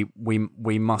also we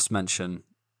must mention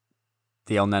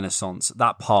the El Renaissance.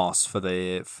 That pass for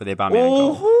the Aubameyang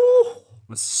goal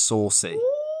was saucy.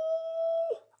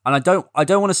 And I don't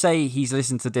want to say he's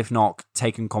listened to Diff Knock,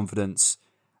 taken confidence,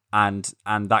 and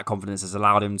that confidence has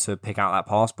allowed him to pick out that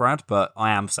pass, Brad. But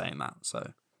I am saying that,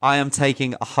 so. I am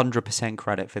taking 100%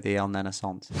 credit for the El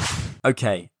Renaissance.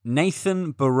 Okay,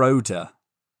 Nathan Boroda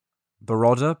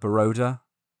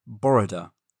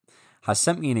has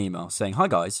sent me an email saying, "Hi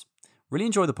guys, really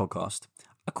enjoy the podcast.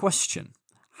 A question: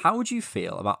 how would you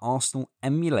feel about Arsenal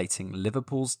emulating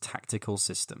Liverpool's tactical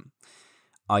system,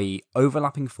 i.e.,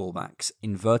 overlapping fullbacks,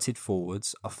 inverted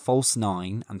forwards, a false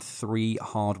nine, and 3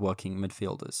 hard-working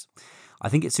midfielders? I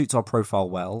think it suits our profile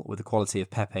well with the quality of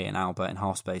Pepe and Alba in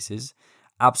half spaces."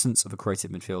 Absence of a creative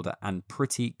midfielder, and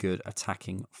pretty good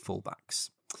attacking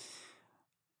fullbacks.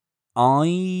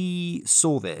 I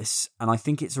saw this, and I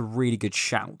think it's a really good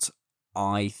shout.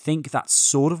 I think that's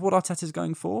sort of what Arteta's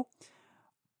going for.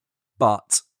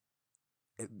 But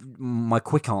my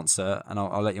quick answer, and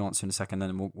I'll let you answer in a second,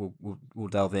 then we'll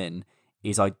delve in,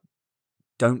 is I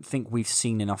don't think we've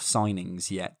seen enough signings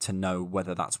yet to know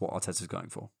whether that's what Arteta's going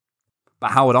for.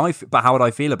 But how would I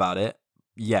feel about it?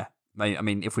 Yeah. I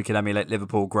mean, if we could emulate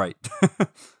Liverpool, great.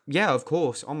 Yeah, of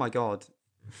course. Oh my God.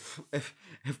 If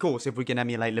we can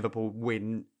emulate Liverpool,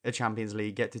 win a Champions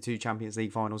League, get to 2 Champions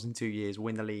League finals in 2 years,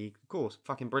 win the league, of course,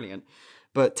 fucking brilliant.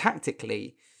 But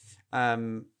tactically, I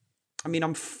mean,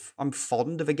 I'm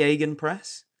fond of a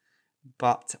gegenpress,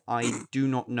 but I do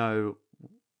not know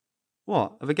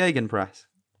of a gegenpress.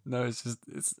 No,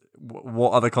 it's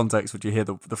what other context would you hear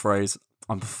the phrase,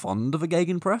 I'm fond of a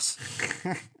gegenpress?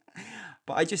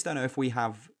 But I just don't know if we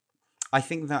have. I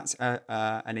think that's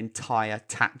an entire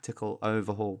tactical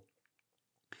overhaul,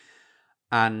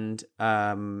 and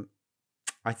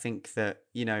I think that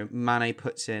Mane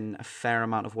puts in a fair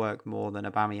amount of work more than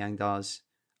Aubameyang does,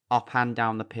 up and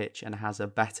down the pitch, and has a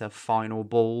better final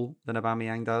ball than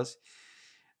Aubameyang does.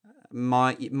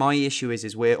 My issue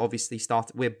is we're obviously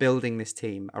we're building this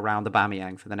team around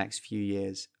Aubameyang for the next few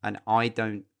years, and I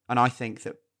think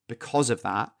that because of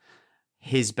that,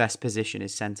 his best position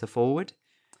is centre forward.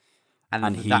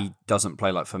 And he doesn't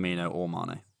play like Firmino or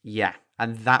Mane. Yeah,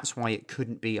 and that's why it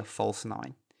couldn't be a false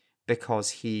 9.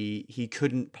 Because he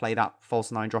couldn't play that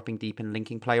false 9 dropping deep and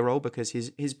linking play role, because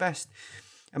his best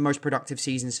and most productive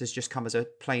seasons has just come as a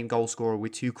plain goal scorer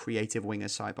with 2 creative wingers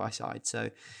side by side.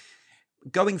 So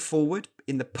going forward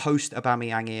in the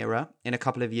post-Aubameyang era, in a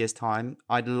couple of years' time,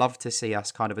 I'd love to see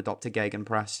us kind of adopt a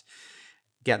gegenpress,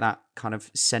 get that kind of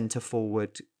centre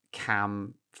forward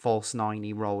cam false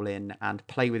 9-y role in and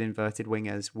play with inverted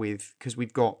wingers because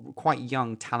we've got quite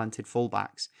young talented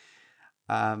fullbacks,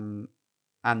 and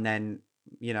then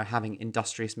having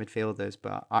industrious midfielders.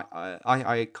 But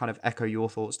I kind of echo your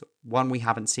thoughts that, one, we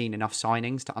haven't seen enough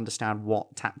signings to understand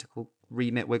what tactical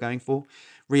remit we're going for.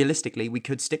 Realistically, we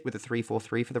could stick with a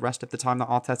 3-4-3 for the rest of the time that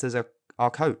Arteta's our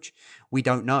coach. We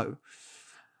don't know.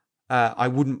 I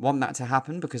wouldn't want that to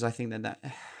happen, because I think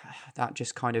that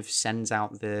just kind of sends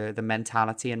out the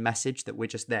mentality and message that we're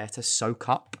just there to soak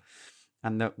up,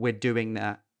 and that we're doing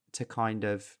that to kind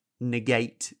of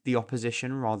negate the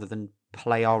opposition rather than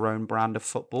play our own brand of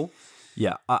football.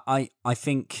 Yeah, I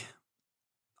think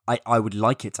I would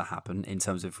like it to happen in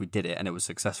terms of if we did it and it was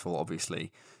successful,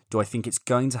 obviously. Do I think it's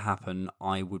going to happen?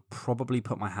 I would probably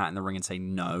put my hat in the ring and say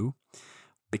no,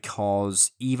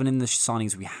 because even in the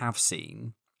signings we have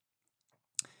seen,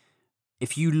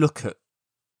 if you look at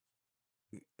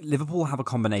Liverpool have a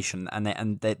combination, and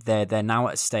they're now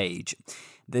at a stage.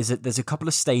 There's a couple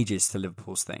of stages to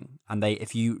Liverpool's thing, and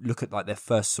if you look at like their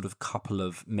first sort of couple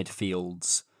of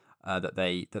midfields that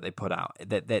they put out,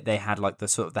 they had like the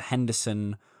sort of the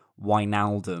Henderson,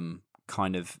 Wijnaldum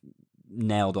kind of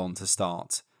nailed on to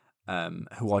start,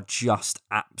 who are just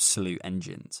absolute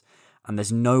engines, and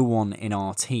there's no one in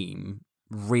our team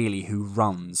really who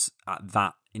runs at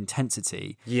that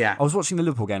intensity. Yeah. I was watching the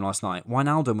Liverpool game last night.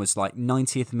 Wijnaldum was like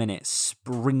 90th minute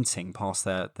sprinting past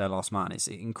their last man. It's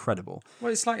incredible.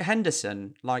 Well, it's like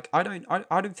Henderson. Like I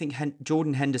don't think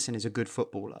Jordan Henderson is a good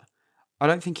footballer. I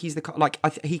don't think he's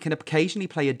he can occasionally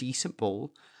play a decent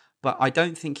ball, but I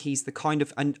don't think he's the kind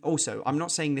of. And also, I'm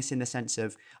not saying this in the sense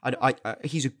of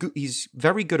he's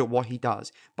very good at what he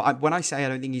does. But when I say I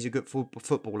don't think he's a good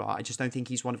footballer, I just don't think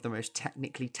he's one of the most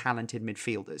technically talented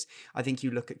midfielders. I think you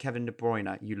look at Kevin De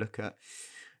Bruyne, you look at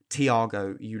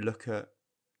Thiago, you look at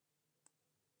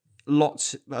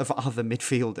lots of other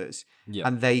midfielders,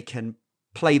 and they can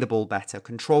play the ball better,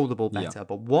 control the ball better. Yeah.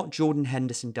 But what Jordan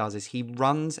Henderson does is he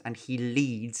runs and he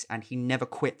leads and he never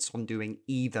quits on doing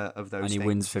either of those things. And he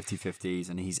wins 50-50s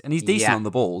and he's decent on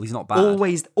the ball. He's not bad.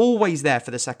 Always there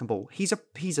for the second ball. He's a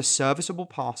serviceable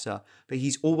passer, but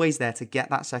he's always there to get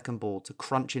that second ball, to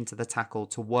crunch into the tackle,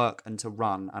 to work and to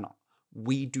run. And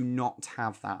we do not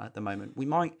have that at the moment. We've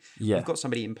got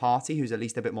somebody in Partey who's at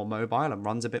least a bit more mobile and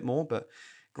runs a bit more, but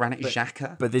Granit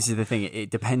Xhaka. But this is the thing. It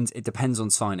depends. It depends on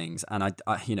signings, and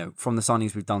I from the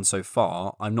signings we've done so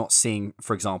far, I'm not seeing,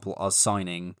 for example, us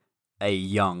signing a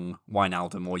young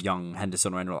Wijnaldum or young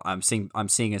Henderson or anyone. I'm seeing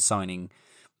us signing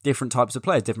different types of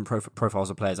players, different profiles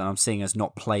of players, and I'm seeing us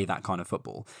not play that kind of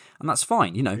football, and that's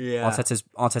fine.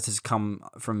 Arteta's come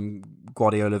from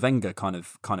Guardiola Wenger kind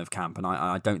of camp, and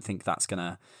I don't think that's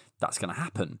gonna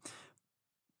happen.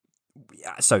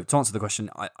 So to answer the question,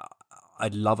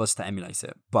 I'd love us to emulate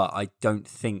it, but I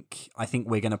think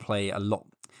we're going to play a lot.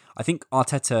 I think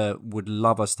Arteta would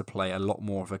love us to play a lot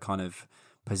more of a kind of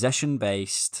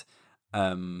possession-based,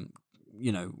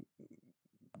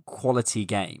 quality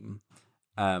game,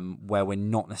 where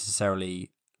we're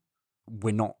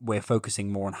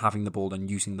focusing more on having the ball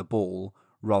and using the ball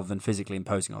rather than physically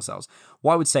imposing ourselves.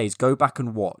 What I would say is go back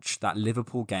and watch that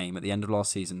Liverpool game at the end of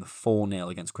last season, the 4-0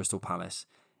 against Crystal Palace.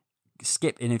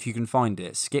 And if you can find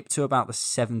it, skip to about the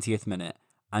 70th minute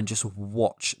and just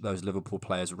watch those Liverpool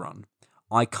players run.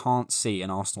 I can't see an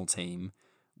Arsenal team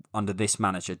under this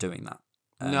manager doing that.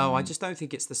 No, I just don't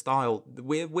think it's the style.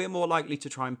 We're more likely to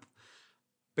try and,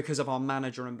 because of our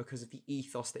manager and because of the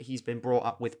ethos that he's been brought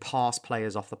up with, pass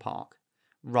players off the park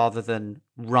rather than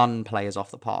run players off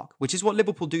the park, which is what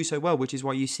Liverpool do so well, which is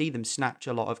why you see them snatch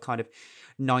a lot of kind of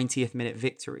 90th minute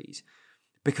victories.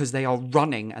 Because they are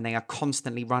running and they are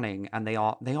constantly running and they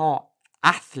are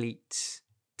athletes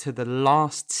to the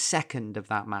last second of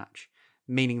that match,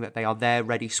 meaning that they are there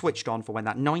ready, switched on for when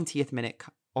that 90th minute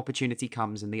opportunity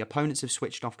comes and the opponents have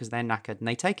switched off because they're knackered and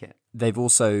they take it. They've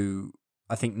also,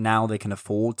 I think now they can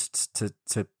afford to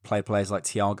play players like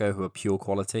Thiago who are pure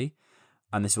quality.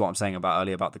 And this is what I'm saying about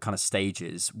earlier about the kind of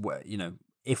stages where,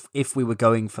 if we were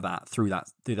going for that through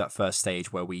that first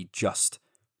stage where we just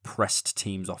pressed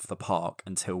teams off the park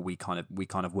until we kind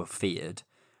of were feared,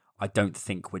 I don't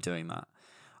think we're doing that.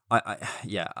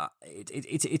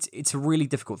 It's a really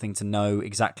difficult thing to know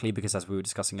exactly because, as we were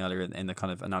discussing earlier in the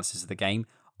kind of analysis of the game,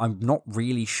 I'm not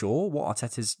really sure what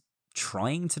Arteta's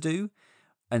trying to do,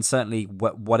 and certainly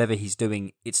whatever he's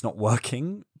doing, it's not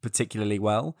working particularly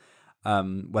well.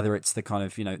 Whether it's the kind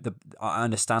of I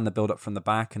understand the build up from the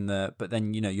back but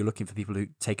then you're looking for people who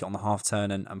take it on the half turn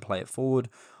and play it forward.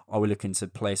 Are we looking to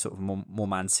play sort of more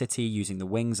Man City using the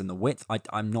wings and the width?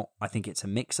 I think it's a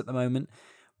mix at the moment,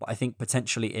 but I think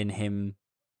potentially in him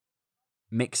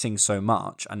mixing so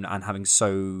much and having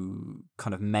so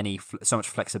kind of so much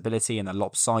flexibility and the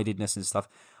lopsidedness and stuff,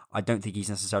 I don't think he's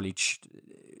necessarily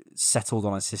settled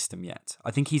on a system yet.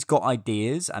 I think he's got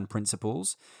ideas and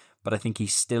principles, but I think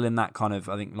he's still in that kind of,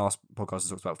 I think last podcast I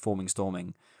talked about forming,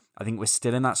 storming. I think we're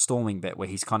still in that storming bit where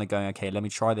he's kind of going, okay, let me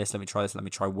try this, let me try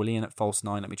Willian at false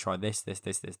 9, let me try this.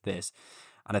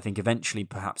 And I think eventually,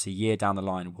 perhaps a year down the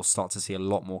line, we'll start to see a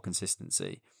lot more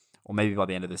consistency. Or maybe by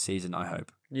the end of the season, I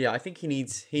hope. Yeah, I think he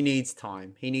needs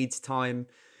time. He needs time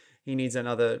He needs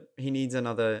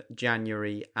another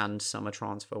January and summer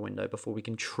transfer window before we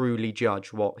can truly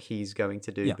judge what he's going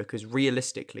to do. Yeah. Because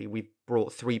realistically, we've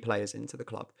brought 3 players into the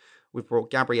club. We've brought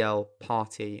Gabriel,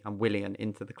 Partey, and Willian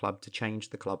into the club to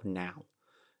change the club now.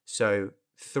 So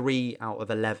 3 out of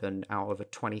 11 out of a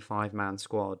 25-man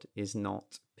squad is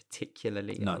not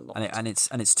particularly a lot. And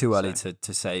it's too early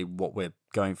to say what we're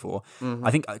going for. Mm-hmm. I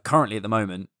think currently at the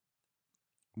moment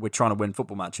we're trying to win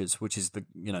football matches, which is the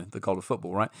goal of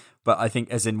football, right? But I think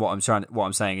as in what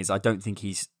I'm saying is I don't think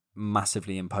he's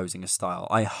massively imposing a style.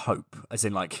 I hope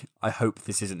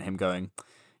this isn't him going,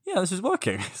 yeah, this is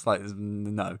working. It's like,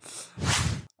 no.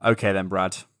 Okay then,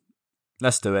 Brad.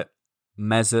 Let's do it.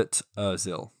 Mesut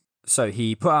Ozil. So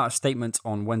he put out a statement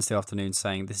on Wednesday afternoon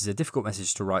saying, this is a difficult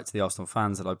message to write to the Arsenal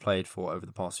fans that I've played for over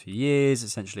the past few years,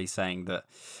 essentially saying that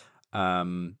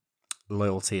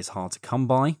loyalty is hard to come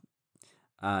by.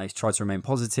 He's tried to remain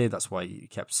positive. That's why he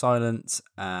kept silent.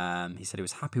 He said he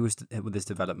was happy with his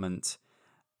development.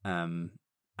 And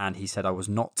he said, I was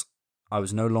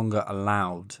no longer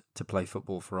allowed to play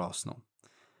football for Arsenal.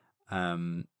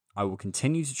 I will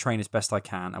continue to train as best I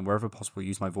can and wherever possible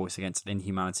use my voice against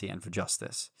inhumanity and for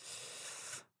justice.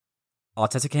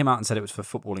 Arteta came out and said it was for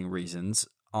footballing reasons.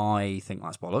 I think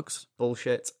that's bollocks.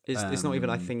 Bullshit. It's not even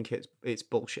I think it's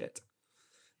bullshit.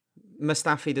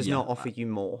 Mustafi does not offer you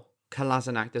more.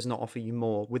 Kolasinac does not offer you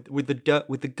more. With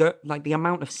the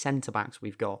amount of centre backs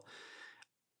we've got,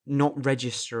 not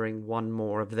registering one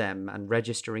more of them and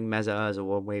registering Mesut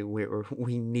Ozil,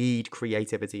 we need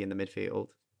creativity in the midfield.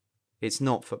 It's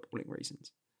not footballing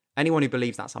reasons. Anyone who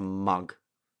believes that's a mug,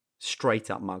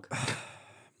 straight up mug.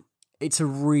 It's a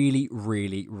really,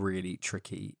 really, really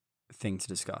tricky thing to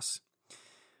discuss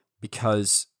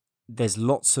because there's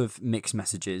lots of mixed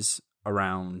messages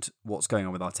around what's going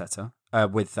on with Arteta,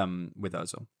 with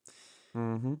Ozil.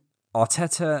 Mm-hmm.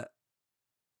 Arteta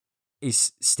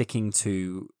is sticking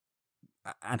to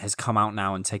and has come out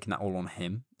now and taken that all on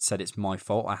him. Said it's my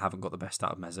fault. I haven't got the best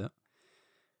out of Mesut.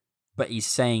 But he's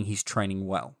saying he's training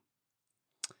well.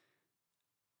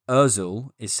 Ozil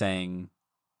is saying,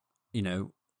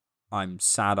 I'm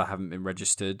sad I haven't been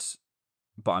registered,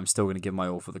 but I'm still going to give my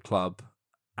all for the club.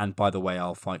 And by the way,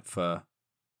 I'll fight for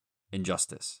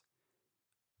injustice.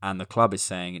 And the club is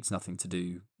saying it's nothing to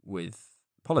do with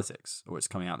politics, or it's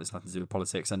coming out there's nothing to do with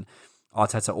politics. And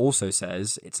Arteta also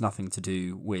says it's nothing to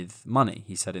do with money.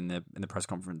 He said in the press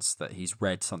conference that he's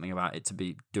read something about it to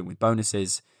be doing with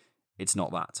bonuses. It's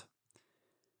not that.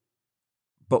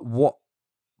 But what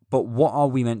are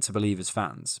we meant to believe as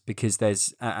fans? Because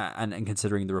there's and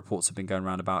considering the reports have been going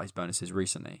around about his bonuses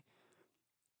recently.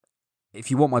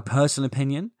 If you want my personal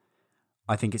opinion,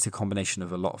 I think it's a combination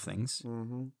of a lot of things.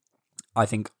 Mm-hmm. I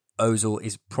think Ozil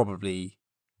is probably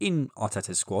in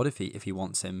Arteta's squad if he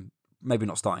wants him. Maybe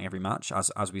not starting every match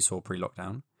as we saw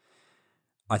pre-lockdown.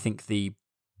 I think the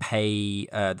pay,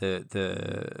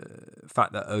 the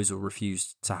fact that Ozil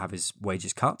refused to have his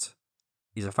wages cut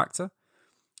is a factor.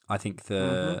 I think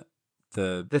the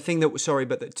thing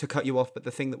that to cut you off, but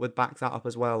the thing that would back that up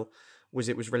as well was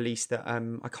it was released that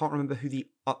I can't remember who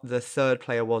the third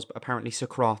player was, but apparently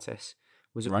Socrates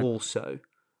was also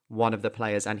one of the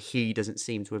players, and he doesn't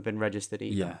seem to have been registered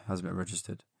either. Yeah, hasn't been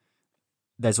registered.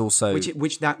 There's also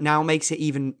which that now makes it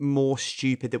even more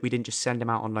stupid that we didn't just send him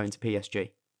out on loan to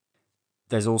PSG.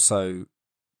 There's also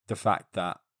the fact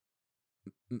that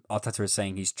Arteta is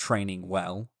saying he's training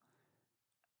well,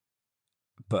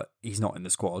 but he's not in the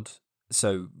squad.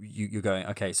 So you're going,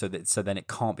 okay, so then it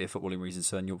can't be a footballing reason.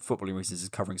 So then your footballing reasons is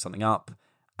covering something up,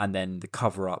 and then the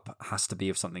cover up has to be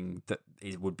of something that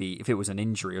would be, if it was an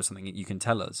injury or something, you can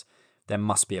tell us. There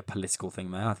must be a political thing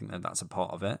there. I think that's a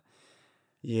part of it.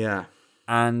 Yeah.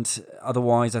 And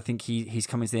otherwise, I think he's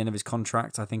coming to the end of his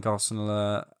contract. I think Arsenal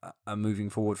are moving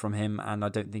forward from him, and I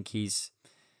don't think he's.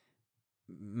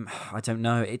 I don't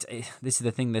know. This is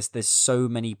the thing. There's so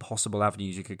many possible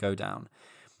avenues you could go down.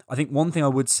 I think one thing I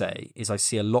would say is I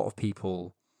see a lot of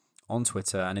people on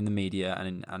Twitter and in the media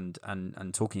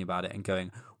and talking about it and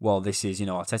going, well, this is,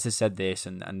 Arteta said this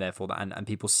and therefore that, and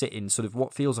people sit in sort of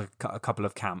what feels like a couple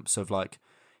of camps of like,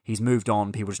 he's moved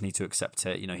on, people just need to accept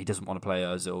it. He doesn't want to play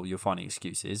Ozil, you're finding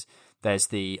excuses. There's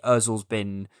the Ozil's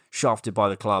been shafted by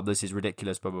the club, this is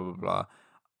ridiculous, blah, blah, blah, blah.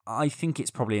 I think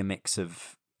it's probably a mix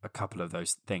of a couple of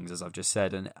those things, as I've just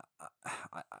said. And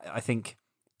I think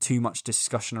too much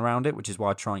discussion around it, which is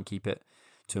why I try and keep it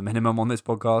to a minimum on this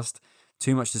podcast.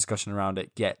 Too much discussion around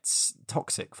it gets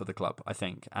toxic for the club, I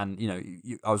think. And,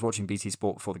 I was watching BT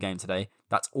Sport before the game today.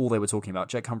 That's all they were talking about.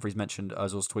 Jack Humphreys mentioned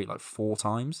Ozil's tweet like 4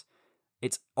 times.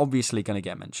 It's obviously going to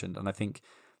get mentioned. And I think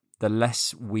the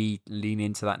less we lean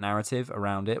into that narrative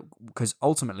around it, because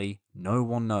ultimately, no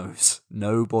one knows.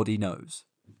 Nobody knows.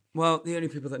 Well, the only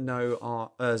people that know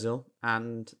are Ozil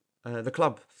and the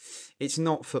club. It's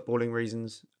not footballing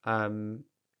reasons.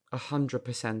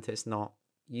 100% it's not.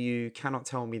 You cannot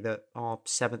tell me that our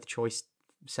 7th choice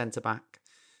centre-back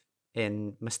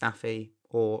in Mustafi,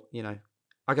 or,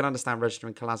 I can understand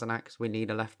registering Kolasinac because we need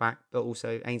a left-back, but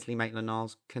also Ainsley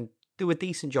Maitland-Niles can do a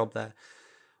decent job there.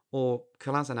 Or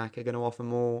Kolasinac are going to offer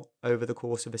more over the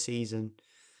course of a season.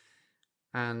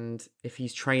 And if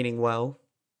he's training well,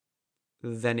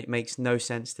 then it makes no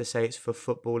sense to say it's for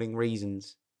footballing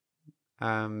reasons.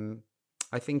 I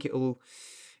think it'll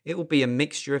be a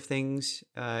mixture of things.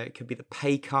 It could be the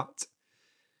pay cut.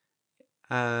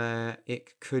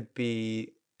 It could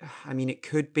be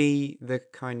the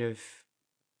kind of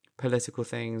political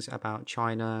things about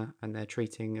China and their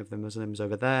treating of the Muslims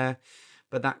over there.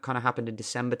 But that kind of happened in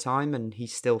December time, and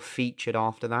he's still featured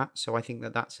after that. So I think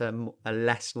that that's a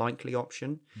less likely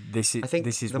option. This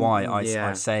is why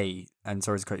I say, and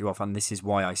sorry to cut you off, and this is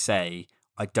why I say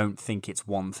I don't think it's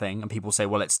one thing. And people say,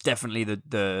 well, it's definitely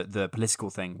the political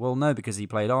thing. Well, no, because he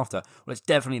played after. Well, it's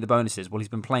definitely the bonuses. Well, he's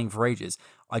been playing for ages.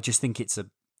 I just think it's a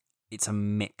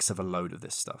mix of a load of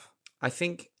this stuff. I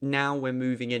think now we're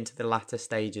moving into the latter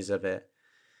stages of it.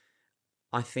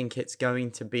 I think it's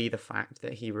going to be the fact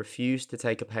that he refused to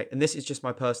take a pay. And this is just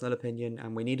my personal opinion,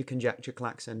 and we need a conjecture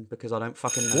klaxon because I don't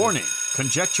fucking know. Warning,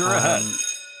 conjecture ahead.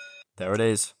 There it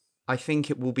is. I think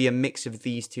it will be a mix of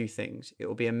these two things. It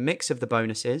will be a mix of the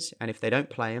bonuses, and if they don't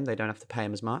play him, they don't have to pay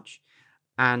him as much.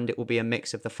 And it will be a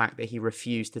mix of the fact that he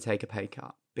refused to take a pay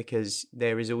cut, because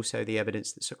there is also the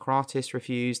evidence that Socrates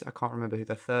refused. I can't remember who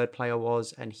the third player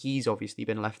was, and he's obviously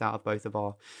been left out of both of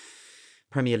our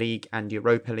Premier League and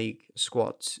Europa League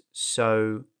squads.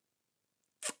 So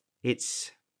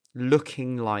it's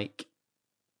looking like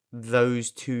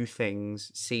those two things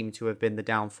seem to have been the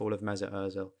downfall of Mesut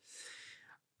Ozil.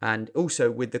 And also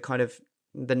with the kind of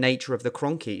the nature of the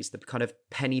Cronkies, the kind of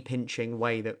penny pinching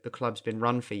way that the club's been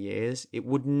run for years, it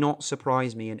would not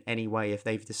surprise me in any way if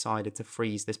they've decided to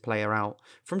freeze this player out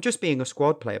from just being a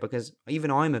squad player, because even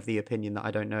I'm of the opinion that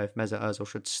I don't know if Mesut Ozil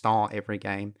should start every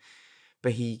game.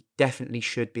 But he definitely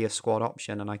should be a squad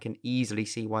option, and I can easily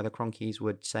see why the Cronkies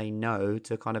would say no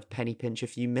to kind of penny pinch a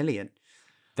few million.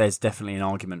 There's definitely an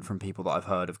argument from people that I've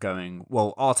heard of going,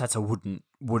 well, Arteta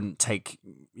wouldn't take,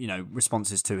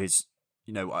 responses to his,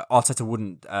 Arteta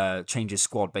wouldn't change his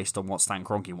squad based on what Stan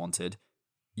Kroenke wanted.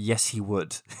 Yes, he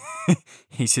would.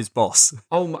 He's his boss.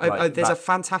 There's a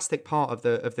fantastic part of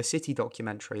the City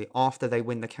documentary after they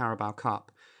win the Carabao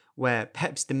Cup, where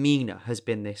Pep's demeanour has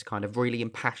been this kind of really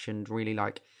impassioned, really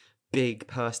big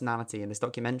personality in this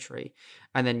documentary.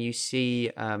 And then you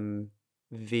see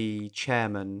the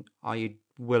chairman, I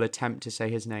will attempt to say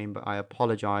his name, but I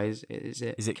apologise. Is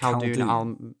it Khaldoon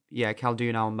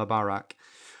Al-Mubarak,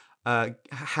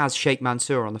 has Sheikh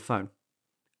Mansour on the phone.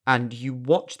 And you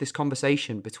watch this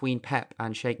conversation between Pep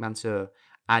and Sheikh Mansour,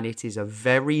 and it is a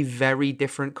very, very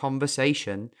different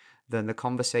conversation than the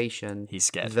conversation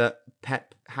that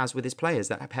Pep has with his players,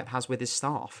 that Pep has with his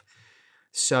staff.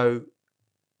 So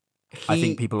I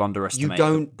think people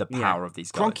underestimate the power of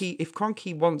these guys. If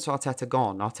Kroenke wants Arteta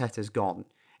gone, Arteta's gone.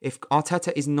 If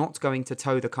Arteta is not going to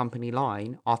toe the company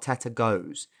line, Arteta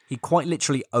goes. He quite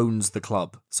literally owns the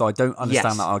club. So I don't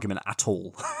understand that argument at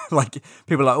all.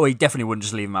 People are like, he definitely wouldn't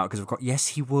just leave him out because of Kroenke. Yes,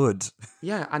 he would.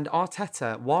 Yeah, and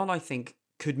Arteta, while I think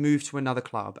could move to another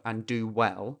club and do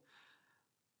well,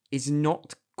 is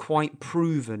not quite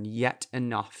proven yet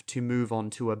enough to move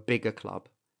on to a bigger club.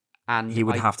 And he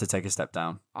would have to take a step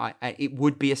down. It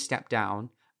would be a step down.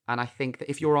 And I think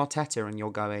that if you're Arteta and you're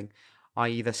going, I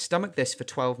either stomach this for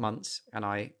 12 months and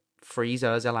I freeze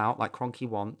Ozil out like Kroenke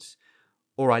wants,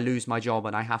 or I lose my job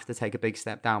and I have to take a big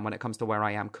step down when it comes to where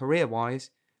I am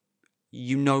career-wise,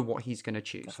 you know what he's going to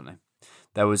choose. Definitely.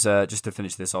 There was just to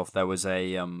finish this off. There was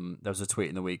a tweet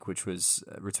in the week which was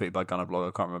retweeted by Gunner Blog.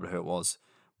 I can't remember who it was,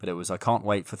 but it was, I can't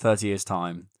wait for 30 years'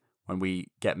 time when we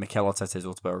get Mikel Arteta's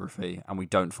autobiography and we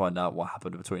don't find out what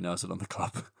happened between Ozil and the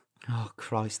club. Oh,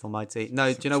 Christ almighty.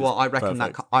 No, do you know what? I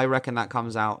reckon that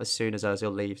comes out as soon as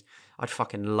Ozil leaves. I'd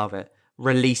fucking love it.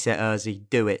 Release it, Ozzy.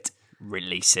 Do it.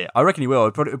 Release it. I reckon he will.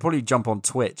 He'll probably jump on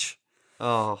Twitch.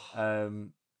 Oh.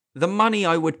 The money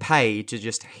I would pay to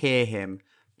just hear him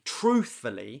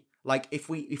truthfully, like if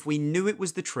we knew it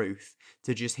was the truth,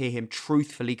 to just hear him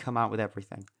truthfully come out with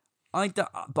everything.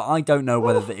 But I don't know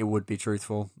whether it would be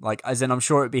truthful. Like, as in, I'm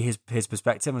sure it'd be his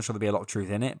perspective. I'm sure there'd be a lot of truth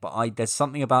in it. But there's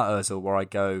something about Ozil where I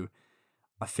go,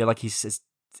 I feel like he's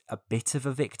a bit of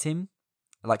a victim.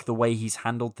 Like the way he's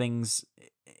handled things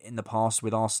in the past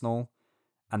with Arsenal,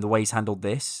 and the way he's handled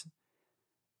this,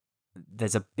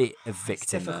 there's a bit of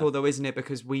victim. It's difficult though, isn't it?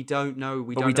 Because we don't know.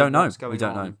 We don't don't know know. what's going We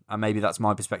don't on. know, and maybe that's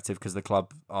my perspective because the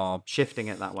club are Shifting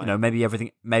it that way. You know, maybe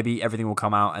everything will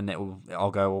come out, and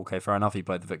I'll go, okay, fair enough. He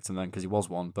played the victim then because he was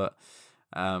one, but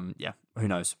yeah, who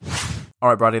knows? All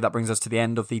right, Bradley, that brings us to the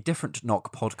end of the Different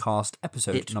Knock podcast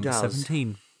episode number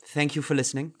 17. Thank you for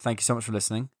listening. Thank you so much for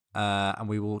listening. And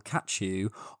we will catch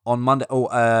you on Monday.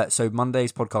 So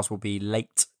Monday's podcast will be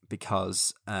late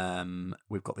because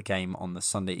we've got the game on the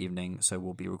Sunday evening, so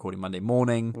we'll be recording Monday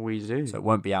morning. We do. So it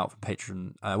won't be out for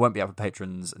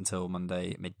patrons until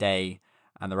Monday midday,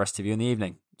 and the rest of you in the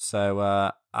evening. So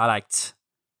all right,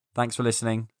 thanks for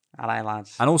listening. All right,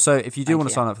 lads. And also, if you do want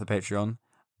to sign up for the Patreon,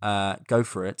 go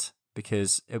for it,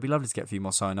 because it would be lovely to get a few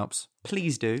more sign-ups.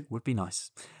 Please do. Would be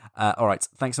nice. All right,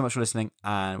 thanks so much for listening,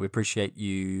 and we appreciate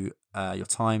your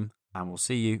time, and we'll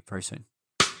see you very soon.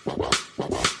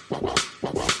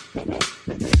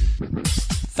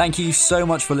 Thank you so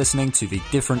much for listening to the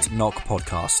Different Knock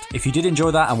podcast. If you did enjoy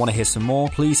that and want to hear some more,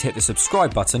 please hit the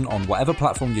subscribe button on whatever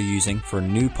platform you're using for a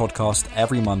new podcast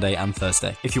every Monday and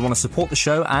Thursday. If you want to support the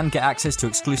show and get access to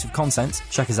exclusive content,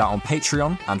 check us out on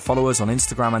Patreon and follow us on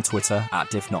Instagram and Twitter at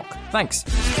DiffKnock. Thanks.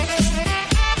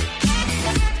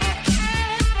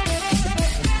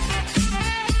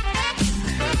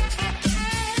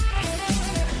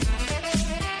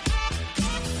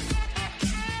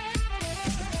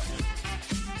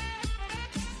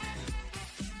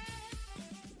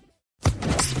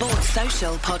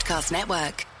 Social Podcast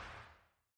Network.